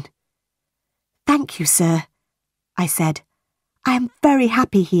 Jane." "Thank you, sir," I said. "I am very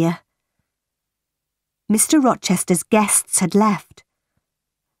happy here." Mr. Rochester's guests had left.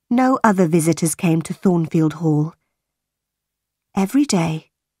 No other visitors came to Thornfield Hall. Every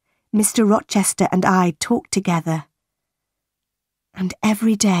day, Mr. Rochester and I talked together. And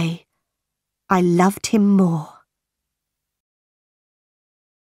every day, I loved him more.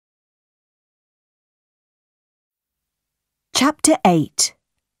 Chapter 8.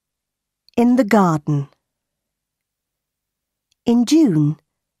 In the Garden. In June,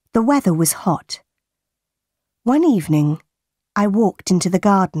 the weather was hot. One evening, I walked into the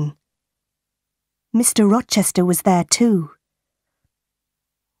garden. Mr. Rochester was there too.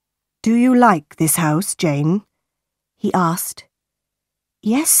 "Do you like this house, Jane?" he asked.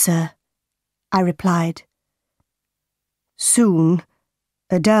 "Yes, sir," I replied. "Soon,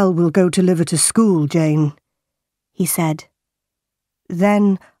 Adele will go to live at a school, Jane," he said.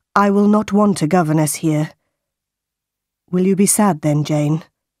 "Then I will not want a governess here. Will you be sad then, Jane?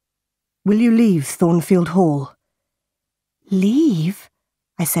 Will you leave Thornfield Hall?" "Leave?"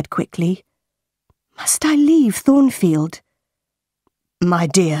 I said quickly. "Must I leave Thornfield?" "My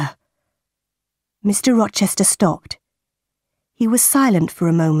dear." Mr. Rochester stopped. He was silent for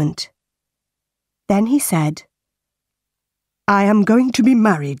a moment. Then he said, "I am going to be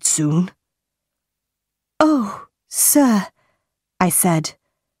married soon." "Oh, sir," I said.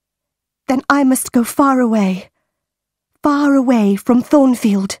 "Then I must go far away from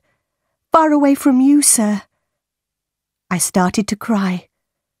Thornfield, far away from you, sir." I started to cry.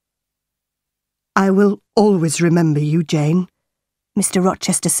 "I will always remember you, Jane," Mr.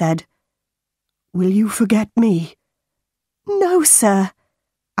 Rochester said. "Will you forget me?" "No, sir,"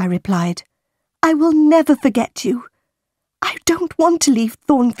 I replied. "I will never forget you. I don't want to leave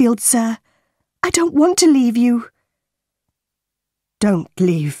Thornfield, sir. I don't want to leave you." "Don't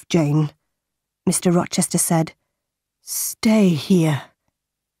leave, Jane," Mr. Rochester said. "Stay here."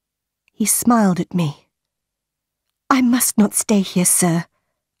 He smiled at me. "I must not stay here, sir,"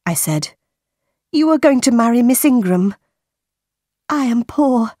 I said. "You are going to marry Miss Ingram. I am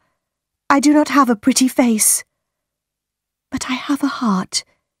poor. I do not have a pretty face. But I have a heart.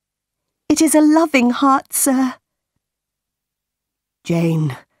 It is a loving heart, sir."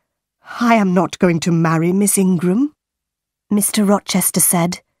 "Jane, I am not going to marry Miss Ingram," Mr. Rochester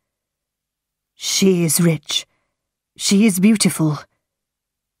said. "She is rich. She is beautiful.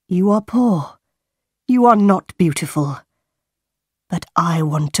 You are poor. You are not beautiful. But I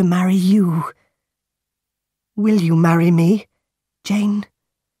want to marry you. Will you marry me, Jane?"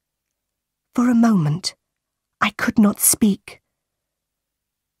 For a moment, I could not speak.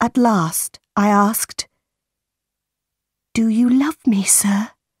 At last, I asked, "Do you love me,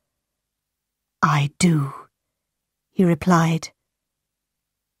 sir?" "I do," he replied.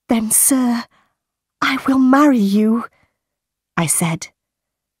 "Then, sir, I will marry you," I said.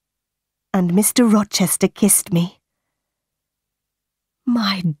 And Mr. Rochester kissed me.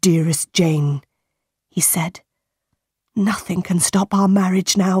 "My dearest Jane," he said, "nothing can stop our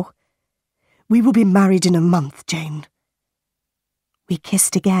marriage now. We will be married in a month, Jane." We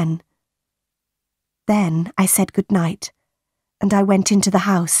kissed again, Then I said good night, and I went into the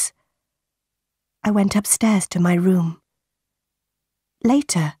house. I went upstairs to my room.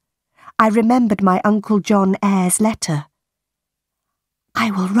 Later, I remembered my Uncle John Eyre's letter. I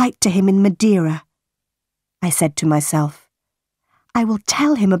will write to him in Madeira, I said to myself. I will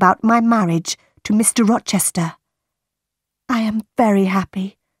tell him about my marriage to Mr. Rochester. I am very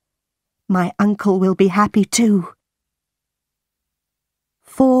happy. My uncle will be happy too.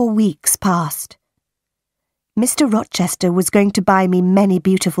 4 weeks passed. Mr. Rochester was going to buy me many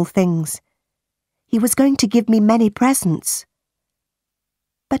beautiful things. He was going to give me many presents.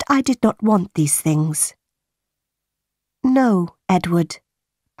 But I did not want these things. No, Edward,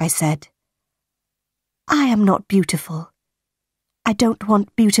 I said. I am not beautiful. I don't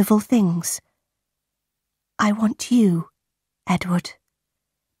want beautiful things. I want you, Edward.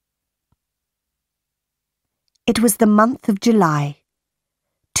 It was the month of July.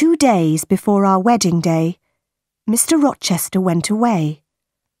 2 days before our wedding day, Mr. Rochester went away.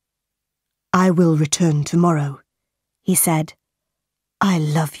 I will return tomorrow, he said. I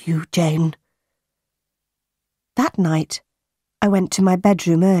love you, Jane. That night, I went to my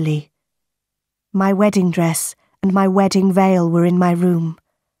bedroom early. My wedding dress and my wedding veil were in my room.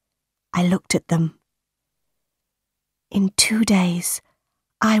 I looked at them. In 2 days,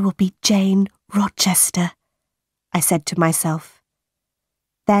 I will be Jane Rochester, I said to myself.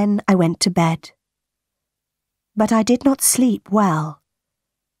 Then I went to bed. But I did not sleep well.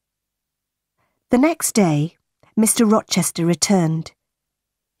 The next day, Mr. Rochester returned.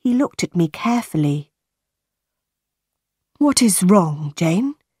 He looked at me carefully. What is wrong,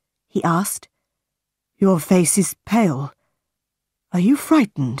 Jane? He asked. Your face is pale. Are you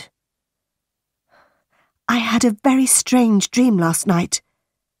frightened? I had a very strange dream last night,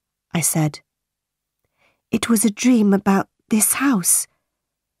 I said. It was a dream about this house.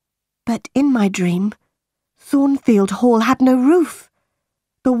 But in my dream, Thornfield Hall had no roof.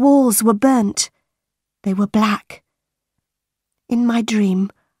 The walls were burnt. They were black. In my dream,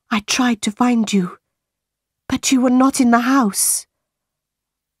 I tried to find you, but you were not in the house.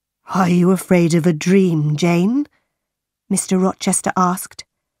 Are you afraid of a dream, Jane? Mr. Rochester asked.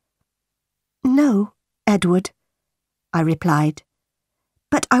 No, Edward, I replied.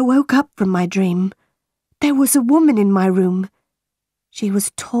 But I woke up from my dream. There was a woman in my room. She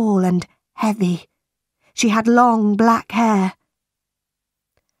was tall and heavy. She had long black hair.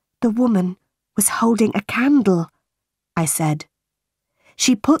 The woman was holding a candle, I said.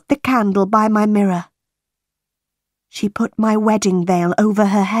 She put the candle by my mirror. She put my wedding veil over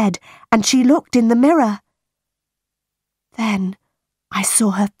her head, and she looked in the mirror. Then I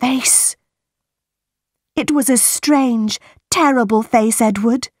saw her face. It was a strange, terrible face,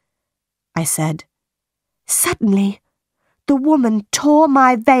 Edward, I said. Suddenly, the woman tore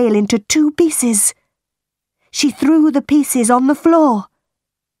my veil into 2 pieces. She threw the pieces on the floor.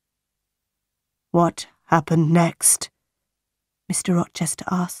 What happened next? Mr. Rochester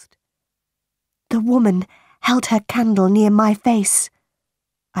asked. The woman held her candle near my face,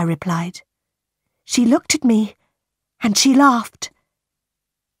 I replied. She looked at me, and she laughed.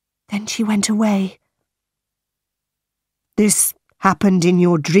 Then she went away. This happened in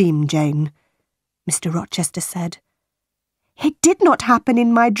your dream, Jane, Mr. Rochester said. It did not happen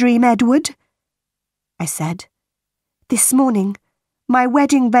in my dream, Edward, I said. This morning, my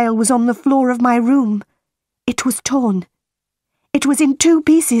wedding veil was on the floor of my room. It was torn. It was in 2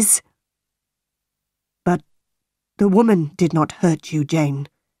 pieces. But the woman did not hurt you, Jane,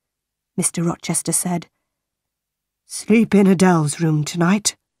 Mr. Rochester said. Sleep in Adele's room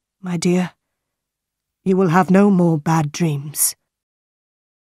tonight, my dear. You will have no more bad dreams.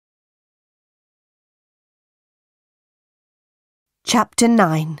 Chapter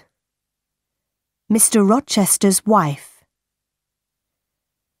 9. Mr. Rochester's Wife.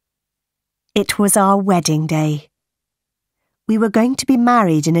 It was our wedding day. We were going to be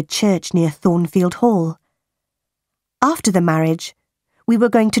married in a church near Thornfield Hall. After the marriage, we were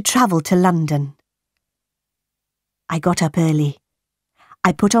going to travel to London. I got up early.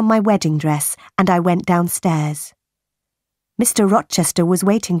 I put on my wedding dress and I went downstairs. Mr. Rochester was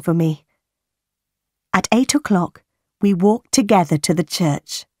waiting for me. At 8 o'clock, we walked together to the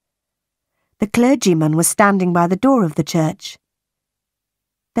church. The clergyman was standing by the door of the church.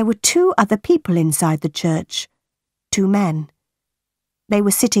 There were 2 other people inside the church, 2 men. They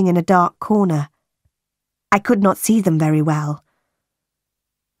were sitting in a dark corner. I could not see them very well.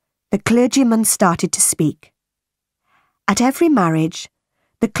 The clergyman started to speak. At every marriage,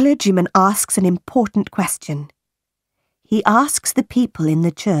 the clergyman asks an important question. He asks the people in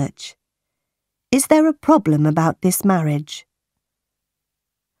the church, is there a problem about this marriage?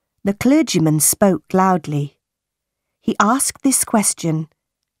 The clergyman spoke loudly. He asked this question,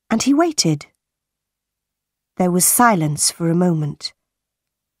 and he waited. There was silence for a moment,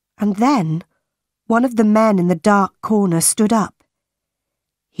 and then one of the men in the dark corner stood up.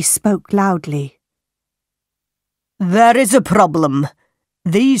 He spoke loudly. "There is a problem.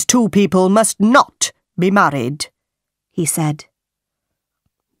 These two people must not be married," he said.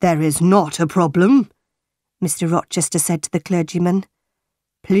 "There is not a problem," Mr. Rochester said to the clergyman.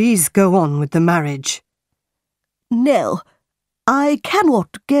 "Please go on with the marriage." "No, I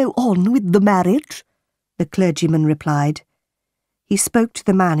cannot go on with the marriage," the clergyman replied. He spoke to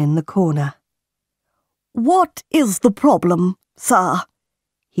the man in the corner. "What is the problem, sir?"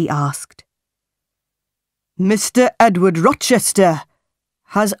 he asked. "Mr. Edward Rochester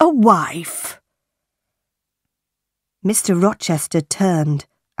has a wife." Mr. Rochester turned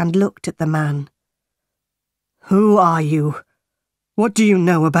and looked at the man. "Who are you? What do you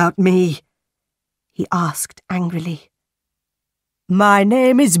know about me?" he asked angrily. "My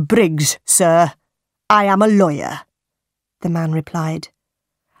name is Briggs, sir. I am a lawyer," the man replied.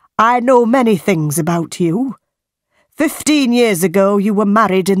 "I know many things about you. 15 years ago you were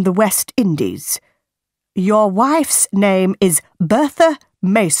married in the West Indies. Your wife's name is Bertha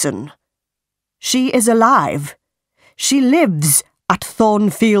Mason. She is alive. She lives at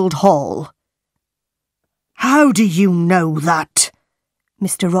Thornfield Hall." "How do you know that?"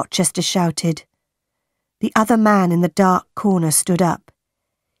 Mr. Rochester shouted. The other man in the dark corner stood up.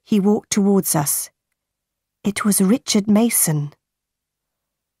 He walked towards us. It was Richard Mason.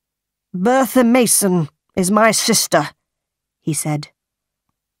 "Bertha Mason is my sister," he said.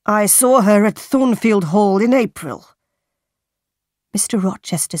 "I saw her at Thornfield Hall in April." Mr.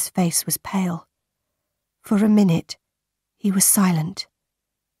 Rochester's face was pale. For a minute, he was silent.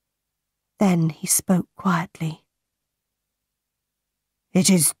 Then he spoke quietly. "It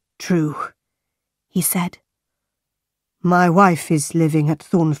is true," he said. "My wife is living at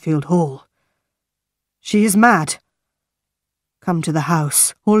Thornfield Hall. She is mad. Come to the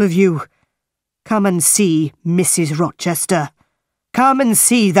house, all of you. Come and see Mrs. Rochester. Come and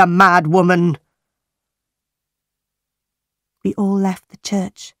see the mad woman." We all left the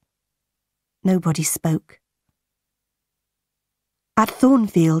church. Nobody spoke. At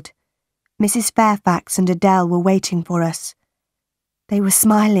Thornfield, Mrs. Fairfax and Adele were waiting for us. They were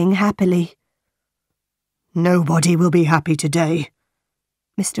smiling happily. "Nobody will be happy today,"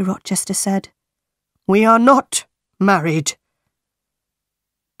 Mr. Rochester said. "We are not married."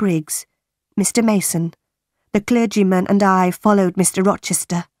 Briggs, Mr. Mason, the clergyman and I followed Mr.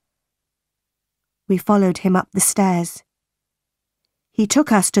 Rochester. We followed him up the stairs. He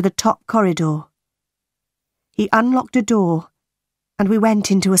took us to the top corridor. He unlocked a door, and we went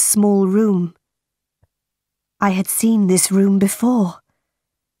into a small room. I had seen this room before.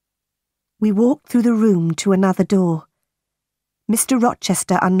 We walked through the room to another door. Mr.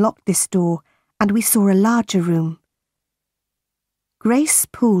 Rochester unlocked this door, and we saw a larger room. Grace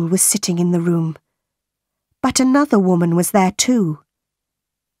Poole was sitting in the room, but another woman was there too.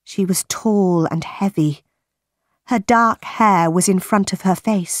 She was tall and heavy. Her dark hair was in front of her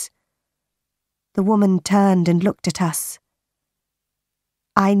face. The woman turned and looked at us.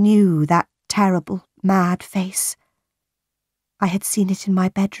 I knew that terrible, mad face. I had seen it in my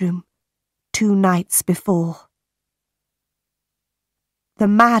bedroom 2 nights before. The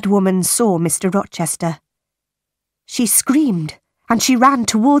mad woman saw Mr. Rochester. She screamed and she ran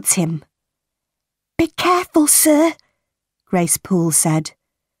towards him. "Be careful, sir," Grace Poole said.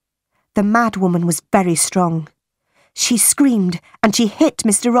 The mad woman was very strong. She screamed and she hit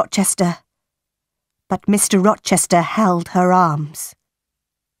Mr. Rochester. But Mr. Rochester held her arms.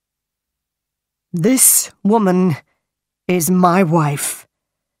 "This woman is my wife,"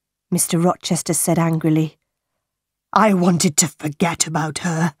 Mr. Rochester said angrily. "I wanted to forget about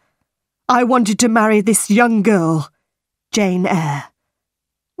her. I wanted to marry this young girl, Jane Eyre.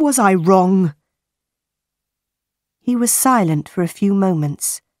 Was I wrong?" He was silent for a few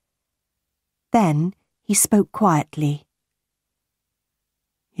moments. Then he spoke quietly.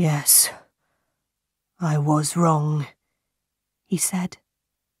 "Yes, I was wrong," he said.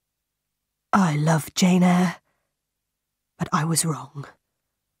 "I love Jane Eyre, but I was wrong.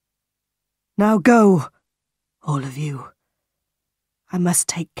 Now go, all of you. I must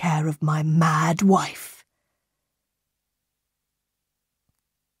take care of my mad wife."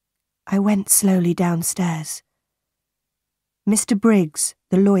 I went slowly downstairs. Mr. Briggs,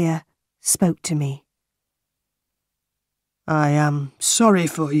 the lawyer, spoke to me. "I am sorry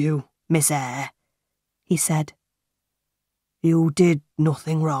for you, Miss Eyre," he said. "You did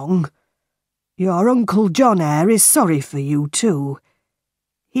nothing wrong. Your Uncle John Eyre is sorry for you too.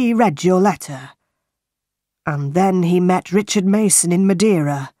 He read your letter. And then he met Richard Mason in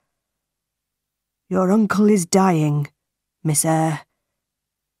Madeira. Your uncle is dying, Miss Eyre.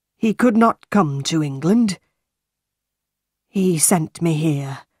 He could not come to England. He sent me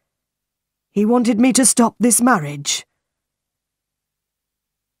here. He wanted me to stop this marriage.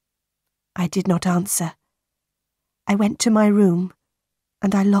 I did not answer. I went to my room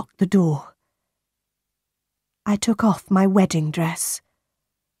and I locked the door. I took off my wedding dress.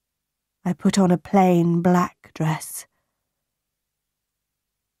 I put on a plain black dress.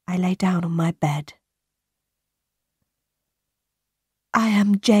 I lay down on my bed. I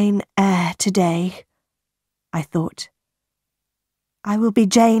am Jane Eyre today, I thought. I will be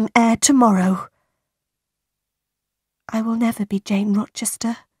Jane Eyre tomorrow. I will never be Jane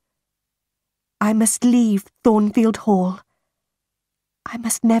Rochester. I must leave Thornfield Hall. I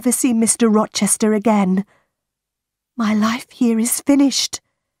must never see Mr. Rochester again. My life here is finished.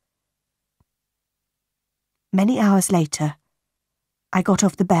 Many hours later, I got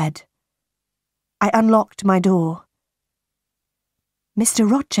off the bed. I unlocked my door. Mr.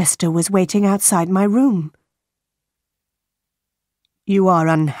 Rochester was waiting outside my room. "You are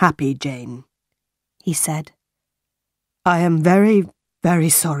unhappy, Jane," he said. "I am very, very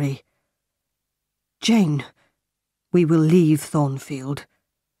sorry. Jane, we will leave Thornfield.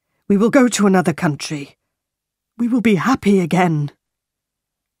 We will go to another country. We will be happy again."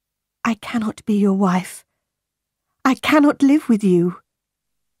 "I cannot be your wife. I cannot live with you,"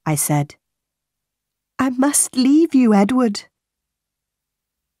 I said. "I must leave you, Edward."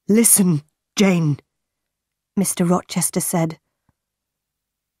 "Listen, Jane," Mr. Rochester said.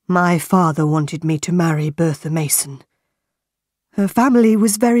 "My father wanted me to marry Bertha Mason. Her family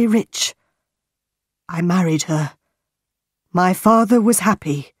was very rich. I married her. My father was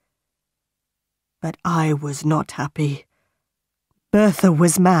happy. But I was not happy. Bertha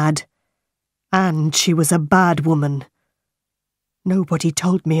was mad, and she was a bad woman. Nobody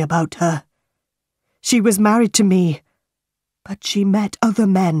told me about her. She was married to me, but she met other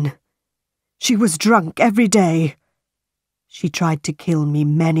men. She was drunk every day. She tried to kill me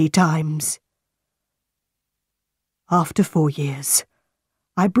many times. After 4 years,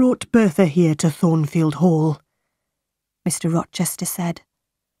 I brought Bertha here to Thornfield Hall," Mr. Rochester said.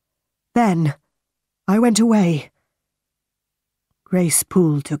 "Then I went away. Grace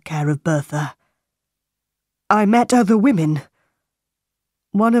Poole took care of Bertha. I met other women.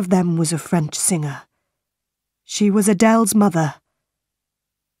 One of them was a French singer. She was Adele's mother.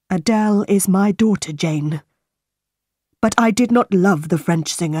 Adele is my daughter, Jane. But I did not love the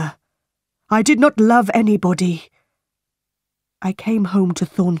French singer. I did not love anybody. I came home to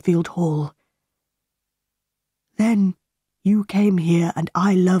Thornfield Hall. Then you came here and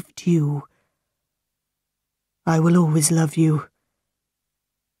I loved you. I will always love you.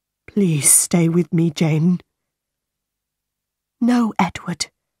 Please stay with me, Jane." "No,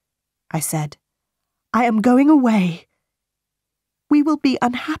 Edward," I said. "I am going away. We will be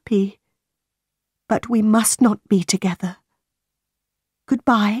unhappy, but we must not be together.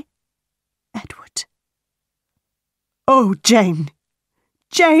 Goodbye, Edward." "Oh, Jane!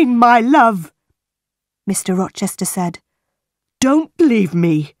 Jane, my love!" Mr. Rochester said. "Don't leave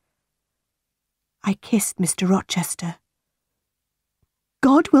me." I kissed Mr. Rochester.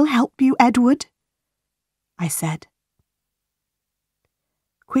 "God will help you, Edward," I said.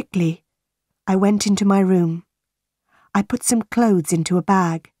 Quickly, I went into my room. I put some clothes into a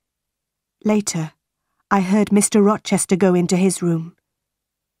bag. Later, I heard Mr. Rochester go into his room.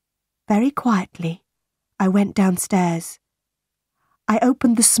 Very quietly, I went downstairs. I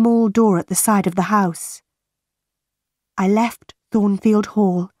opened the small door at the side of the house. I left Thornfield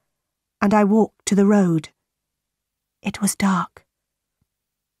Hall, and I walked to the road. It was dark.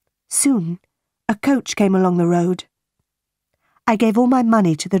 Soon, a coach came along the road. I gave all my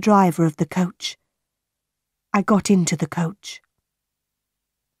money to the driver of the coach. I got into the coach.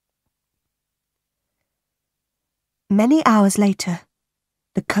 Many hours later,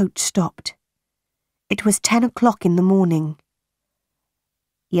 the coach stopped. It was 10 o'clock in the morning.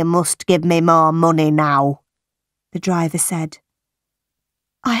 "You must give me more money now," the driver said.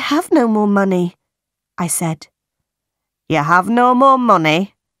 "I have no more money," I said. "You have no more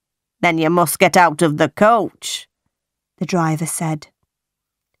money? Then you must get out of the coach," the driver said.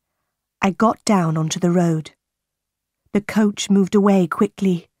 I got down onto the road. The coach moved away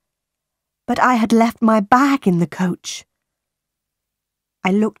quickly, but I had left my bag in the coach.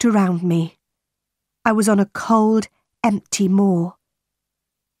 I looked around me. I was on a cold, empty moor.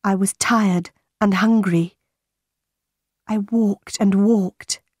 I was tired and hungry. I walked and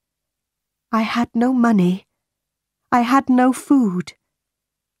walked. I had no money. I had no food.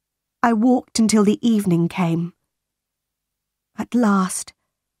 I walked until the evening came. At last,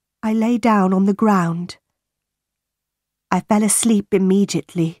 I lay down on the ground. I fell asleep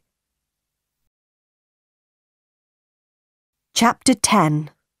immediately. Chapter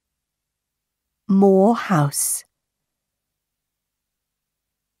 10. Moor House.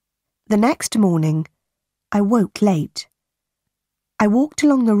 The next morning, I woke late. I walked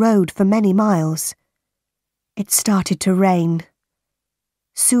along the road for many miles. It started to rain.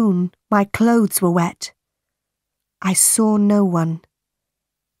 Soon my clothes were wet. I saw no one.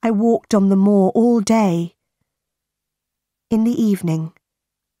 I walked on the moor all day. In the evening,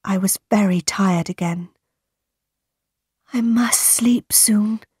 I was very tired again. I must sleep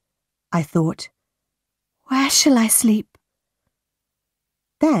soon, I thought. Where shall I sleep?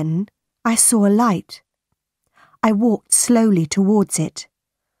 Then I saw a light. I walked slowly towards it.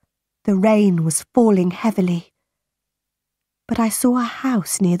 The rain was falling heavily. But I saw a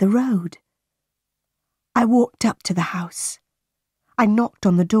house near the road. I walked up to the house. I knocked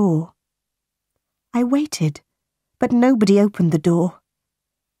on the door. I waited, but nobody opened the door.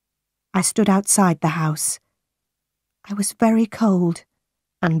 I stood outside the house. I was very cold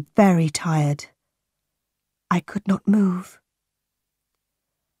and very tired. I could not move.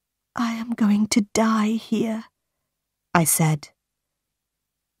 I am going to die here, I said.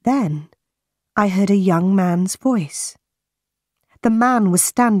 Then I heard a young man's voice. The man was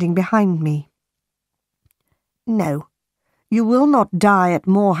standing behind me. No, you will not die at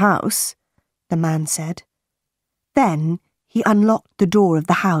Moor House, the man said. Then he unlocked the door of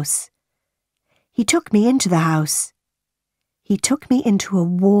the house. He took me into the house. He took me into a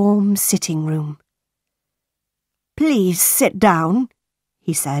warm sitting room. Please sit down,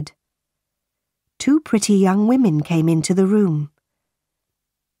 he said. Two pretty young women came into the room.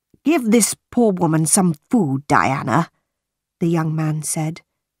 Give this poor woman some food, Diana, the young man said.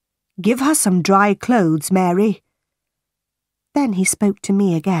 Give her some dry clothes, Mary. Then he spoke to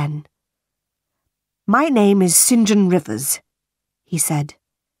me again. My name is St. John Rivers, he said.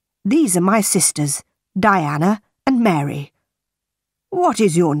 These are my sisters, Diana and Mary. What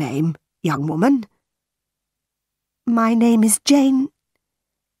is your name, young woman? My name is Jane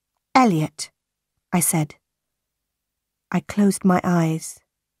Elliot, I said. I closed my eyes.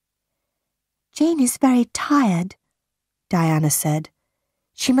 Jane is very tired, Diana said.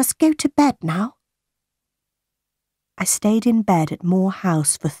 She must go to bed now. I stayed in bed at Moor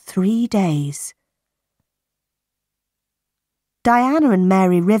House for 3 days. Diana and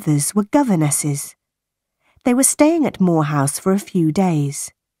Mary Rivers were governesses. They were staying at Moor House for a few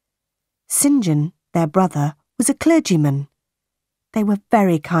days. St. John, their brother, was a clergyman. They were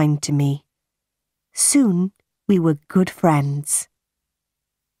very kind to me. Soon we were good friends.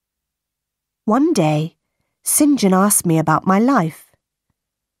 One day, St. John asked me about my life.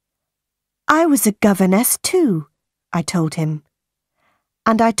 I was a governess too, I told him.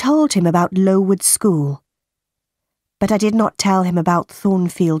 And I told him about Lowood School. But I did not tell him about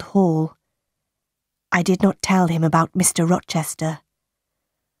Thornfield Hall. I did not tell him about Mr. Rochester.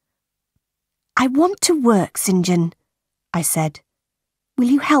 I want to work, St. John, I said. Will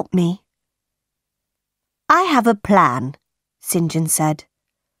you help me? I have a plan, St. John said.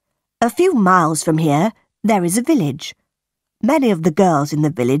 A few miles from here, there is a village. Many of the girls in the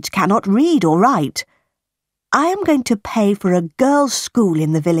village cannot read or write. I am going to pay for a girls' school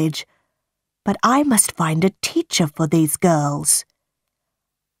in the village, but I must find a teacher for these girls.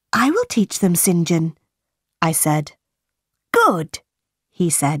 I will teach them, St. John, I said. Good, he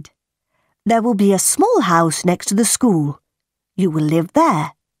said. There will be a small house next to the school. You will live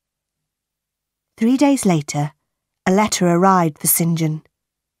there. 3 days later, a letter arrived for St. John.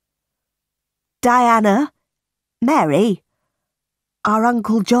 Diana, Mary, our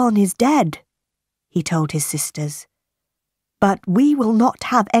Uncle John is dead, he told his sisters. But we will not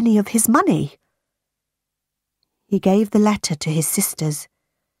have any of his money. He gave the letter to his sisters.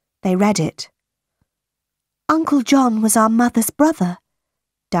 They read it. Uncle John was our mother's brother,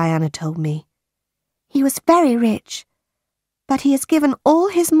 Diana told me. He was very rich, but he has given all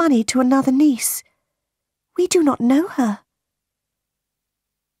his money to another niece. We do not know her.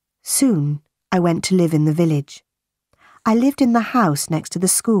 Soon I went to live in the village. I lived in the house next to the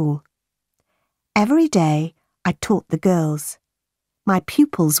school. Every day I taught the girls. My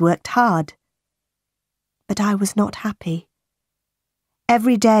pupils worked hard. But I was not happy.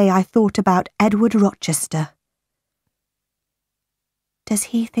 Every day I thought about Edward Rochester. Does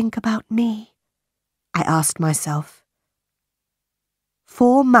he think about me? I asked myself.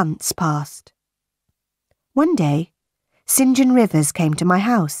 4 months passed. One day, St. John Rivers came to my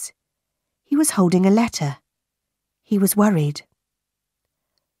house. He was holding a letter. He was worried.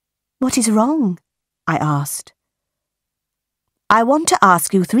 What is wrong? I asked. I want to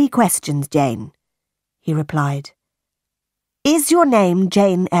ask you 3 questions, Jane, he replied. Is your name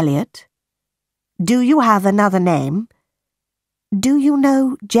Jane Elliot? Do you have another name? Do you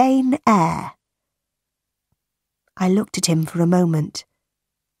know Jane Eyre? I looked at him for a moment.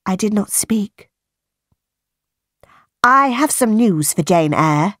 I did not speak. I have some news for Jane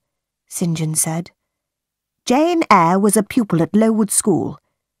Eyre, St. John said. Jane Eyre was a pupil at Lowood School,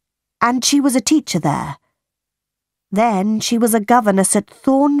 and she was a teacher there. Then she was a governess at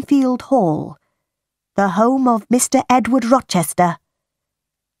Thornfield Hall, the home of Mr. Edward Rochester.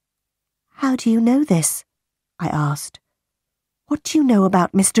 How do you know this? I asked. What do you know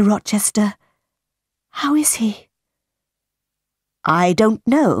about Mr. Rochester? How is he? I don't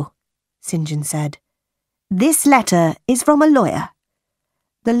know, St. John said. This letter is from a lawyer.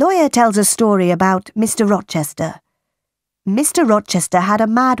 The lawyer tells a story about Mr. Rochester. Mr. Rochester had a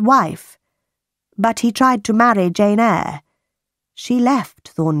mad wife, but he tried to marry Jane Eyre. She left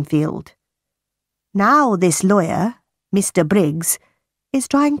Thornfield. Now this lawyer, Mr. Briggs, is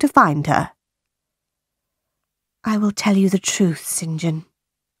trying to find her. I will tell you the truth, St. John,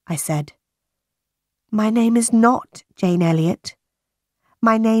 I said. My name is not Jane Elliot.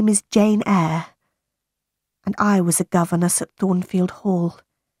 My name is Jane Eyre, and I was a governess at Thornfield Hall.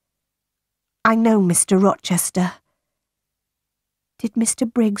 I know Mr. Rochester. Did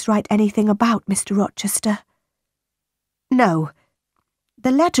Mr. Briggs write anything about Mr. Rochester? No.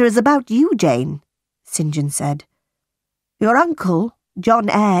 The letter is about you, Jane, St. John said. Your uncle, John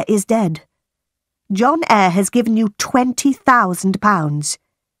Eyre, is dead. John Eyre has given you £20,000.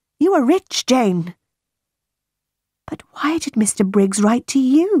 You are rich, Jane. But why did Mr. Briggs write to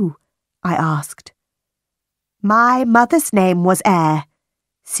you? I asked. My mother's name was Eyre,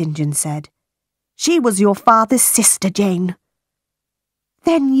 St. John said. She was your father's sister, Jane.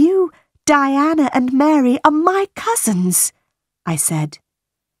 Then you, Diana and Mary are my cousins, I said.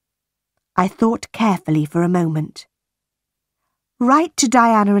 I thought carefully for a moment. Write to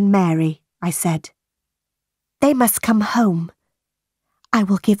Diana and Mary, I said. They must come home. I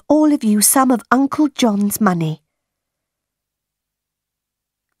will give all of you some of Uncle John's money.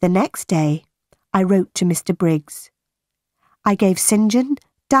 The next day, I wrote to Mr. Briggs. I gave St. John,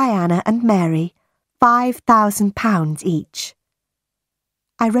 Diana and Mary £5,000 each.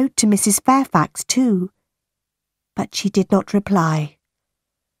 I wrote to Mrs. Fairfax too, but she did not reply.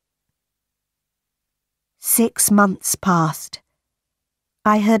 6 months passed.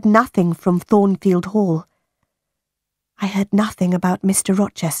 I heard nothing from Thornfield Hall. I heard nothing about Mr.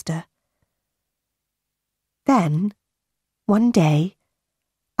 Rochester. Then, one day,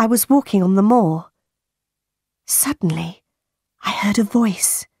 I was walking on the moor. Suddenly, I heard a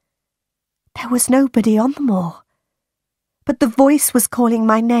voice. There was nobody on the moor, but the voice was calling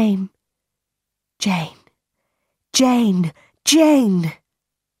my name. Jane, Jane, Jane.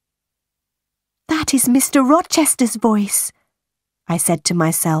 That is Mr. Rochester's voice, I said to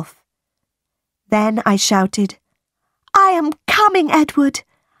myself. Then I shouted, I am coming, Edward!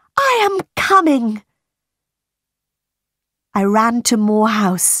 I am coming! I ran to Moor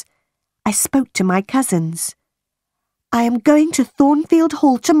House. I spoke to my cousins. I am going to Thornfield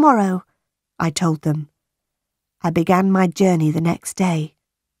Hall tomorrow, I told them. I began my journey the next day.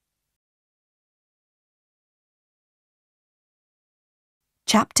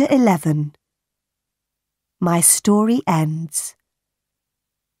 Chapter 11. My story ends.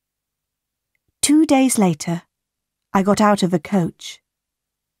 2 days later, I got out of a coach.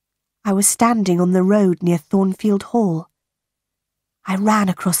 I was standing on the road near Thornfield Hall. I ran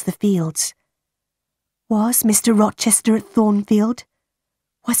across the fields. Was Mr. Rochester at Thornfield?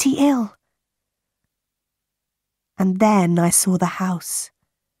 Was he ill? And then I saw the house.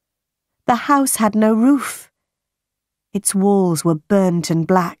 The house had no roof. Its walls were burnt and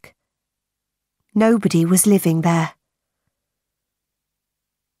black. Nobody was living there.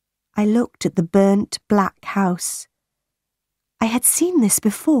 I looked at the burnt black house. I had seen this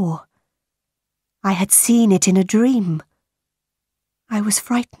before. I had seen it in a dream. I was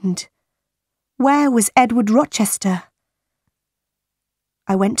frightened. Where was Edward Rochester?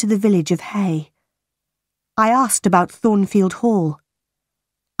 I went to the village of Hay. I asked about Thornfield Hall.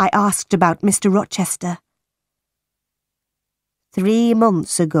 I asked about Mr. Rochester. 3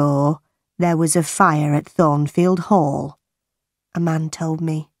 months ago, there was a fire at Thornfield Hall, a man told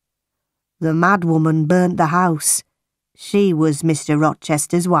me. The madwoman burnt the house. She was Mr.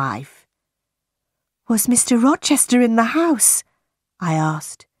 Rochester's wife. Was Mr. Rochester in the house? I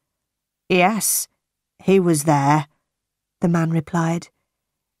asked. Yes, he was there, the man replied.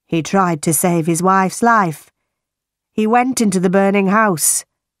 He tried to save his wife's life. He went into the burning house.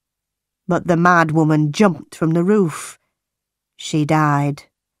 but the mad woman jumped from the roof. She died.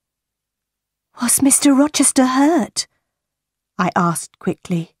 Was Mr. Rochester hurt? I asked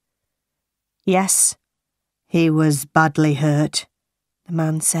quickly. Yes, he was badly hurt, the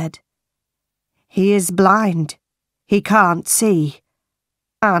man said. He is blind. He can't see.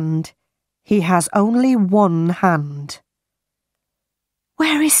 And he has only one hand.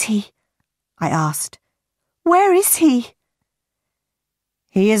 Where is he? I asked. Where is he?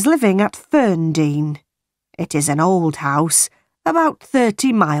 He is living at Ferndean. It is an old house, about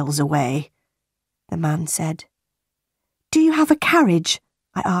 30 miles away, the man said. Do you have a carriage?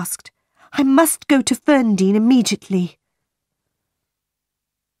 I asked. I must go to Ferndean immediately.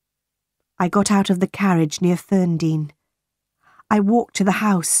 I got out of the carriage near Ferndean. I walked to the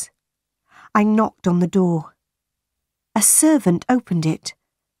house. I knocked on the door. A servant opened it.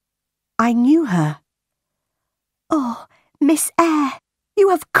 I knew her. Oh, Miss Eyre, you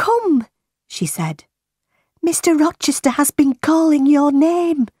have come, she said. Mr. Rochester has been calling your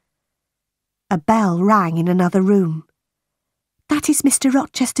name. A bell rang in another room. That is Mr.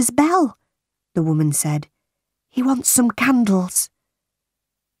 Rochester's bell, the woman said. He wants some candles.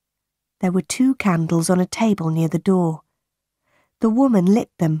 There were 2 candles on a table near the door. The woman lit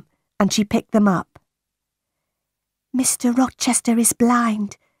them, and she picked them up. Mr. Rochester is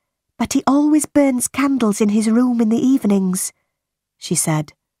blind, but he always burns candles in his room in the evenings, she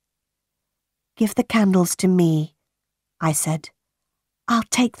said. Give the candles to me, I said. I'll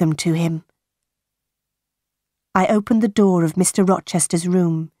take them to him. I opened the door of Mr. Rochester's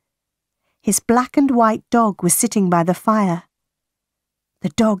room. His black and white dog was sitting by the fire. The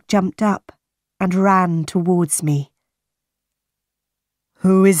dog jumped up and ran towards me.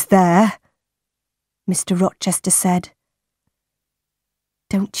 Who is there? Mr. Rochester said.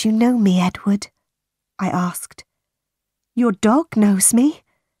 Don't you know me, Edward? I asked. Your dog knows me.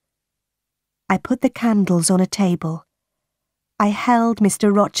 I put the candles on a table. I held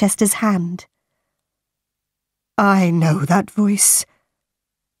Mr. Rochester's hand. I know that voice,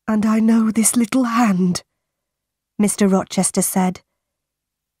 and I know this little hand, Mr. Rochester said.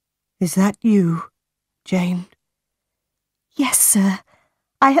 Is that you, Jane? Yes, sir.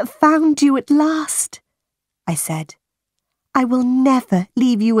 I have found you at last, I said. I will never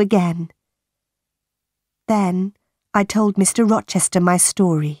leave you again. Then I told Mr. Rochester my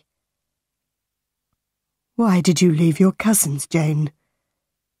story. Why did you leave your cousins, Jane?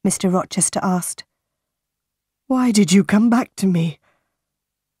 Mr. Rochester asked. Why did you come back to me?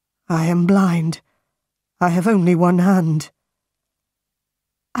 I am blind. I have only one hand.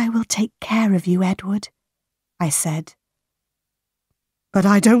 I will take care of you, Edward, I said. But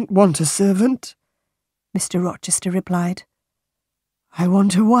I don't want a servant, Mr. Rochester replied. I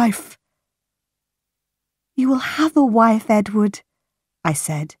want a wife. You will have a wife, Edward, I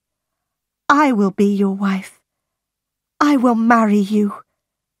said. I will be your wife. I will marry you.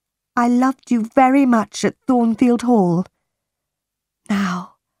 I loved you very much at Thornfield Hall.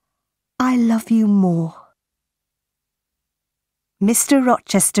 Now, I love you more. Mr.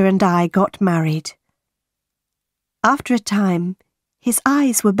 Rochester and I got married. After a time, his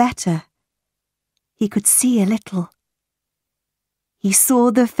eyes were better. He could see a little. He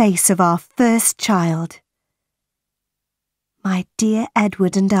saw the face of our first child. My dear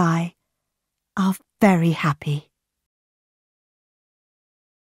Edward and I are very happy.